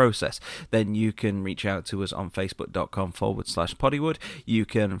in the process, then you can reach out to us on facebook.com/Poddywood. You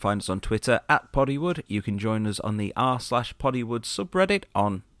can find us on Twitter @Poddywood. You can join us on the r/Poddywood subreddit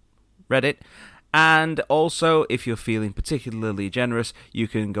on Reddit. And also, if you're feeling particularly generous, you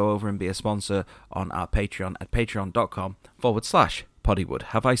can go over and be a sponsor on our Patreon at patreon.com/Poddywood.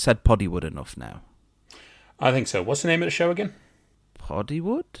 Have I said Poddywood enough now? I think so. What's the name of the show again?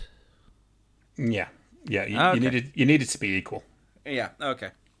 Poddywood? Yeah. Yeah, Okay. you needed to be equal. Yeah, okay.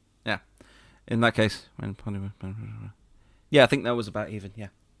 Yeah. In that case, when Poddywood... Yeah, I think that was about even, yeah.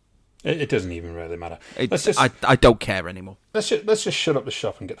 It doesn't even really matter. I don't care anymore. Let's just shut up the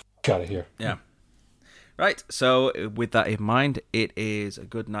shop and get the f*** out of here. Yeah. Right, so with that in mind, it is a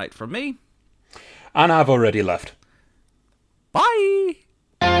good night from me. And I've already left. Bye!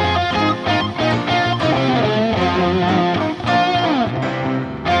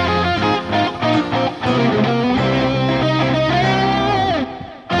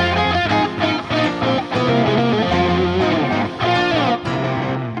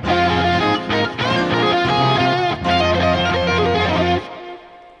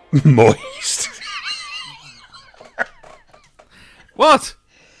 Moist. What?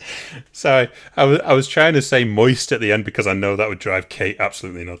 Sorry, I was trying to say moist at the end because I know that would drive Kate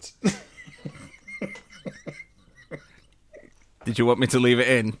absolutely nuts. Did you want me to leave it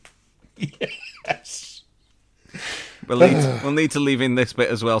in? Yes. We'll need to leave in this bit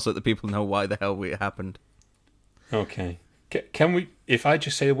as well so that the people know why the hell it happened. Okay. Can we, if I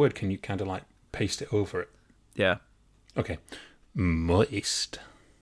just say a word, can you kind of like paste it over it? Yeah. Okay. Moist.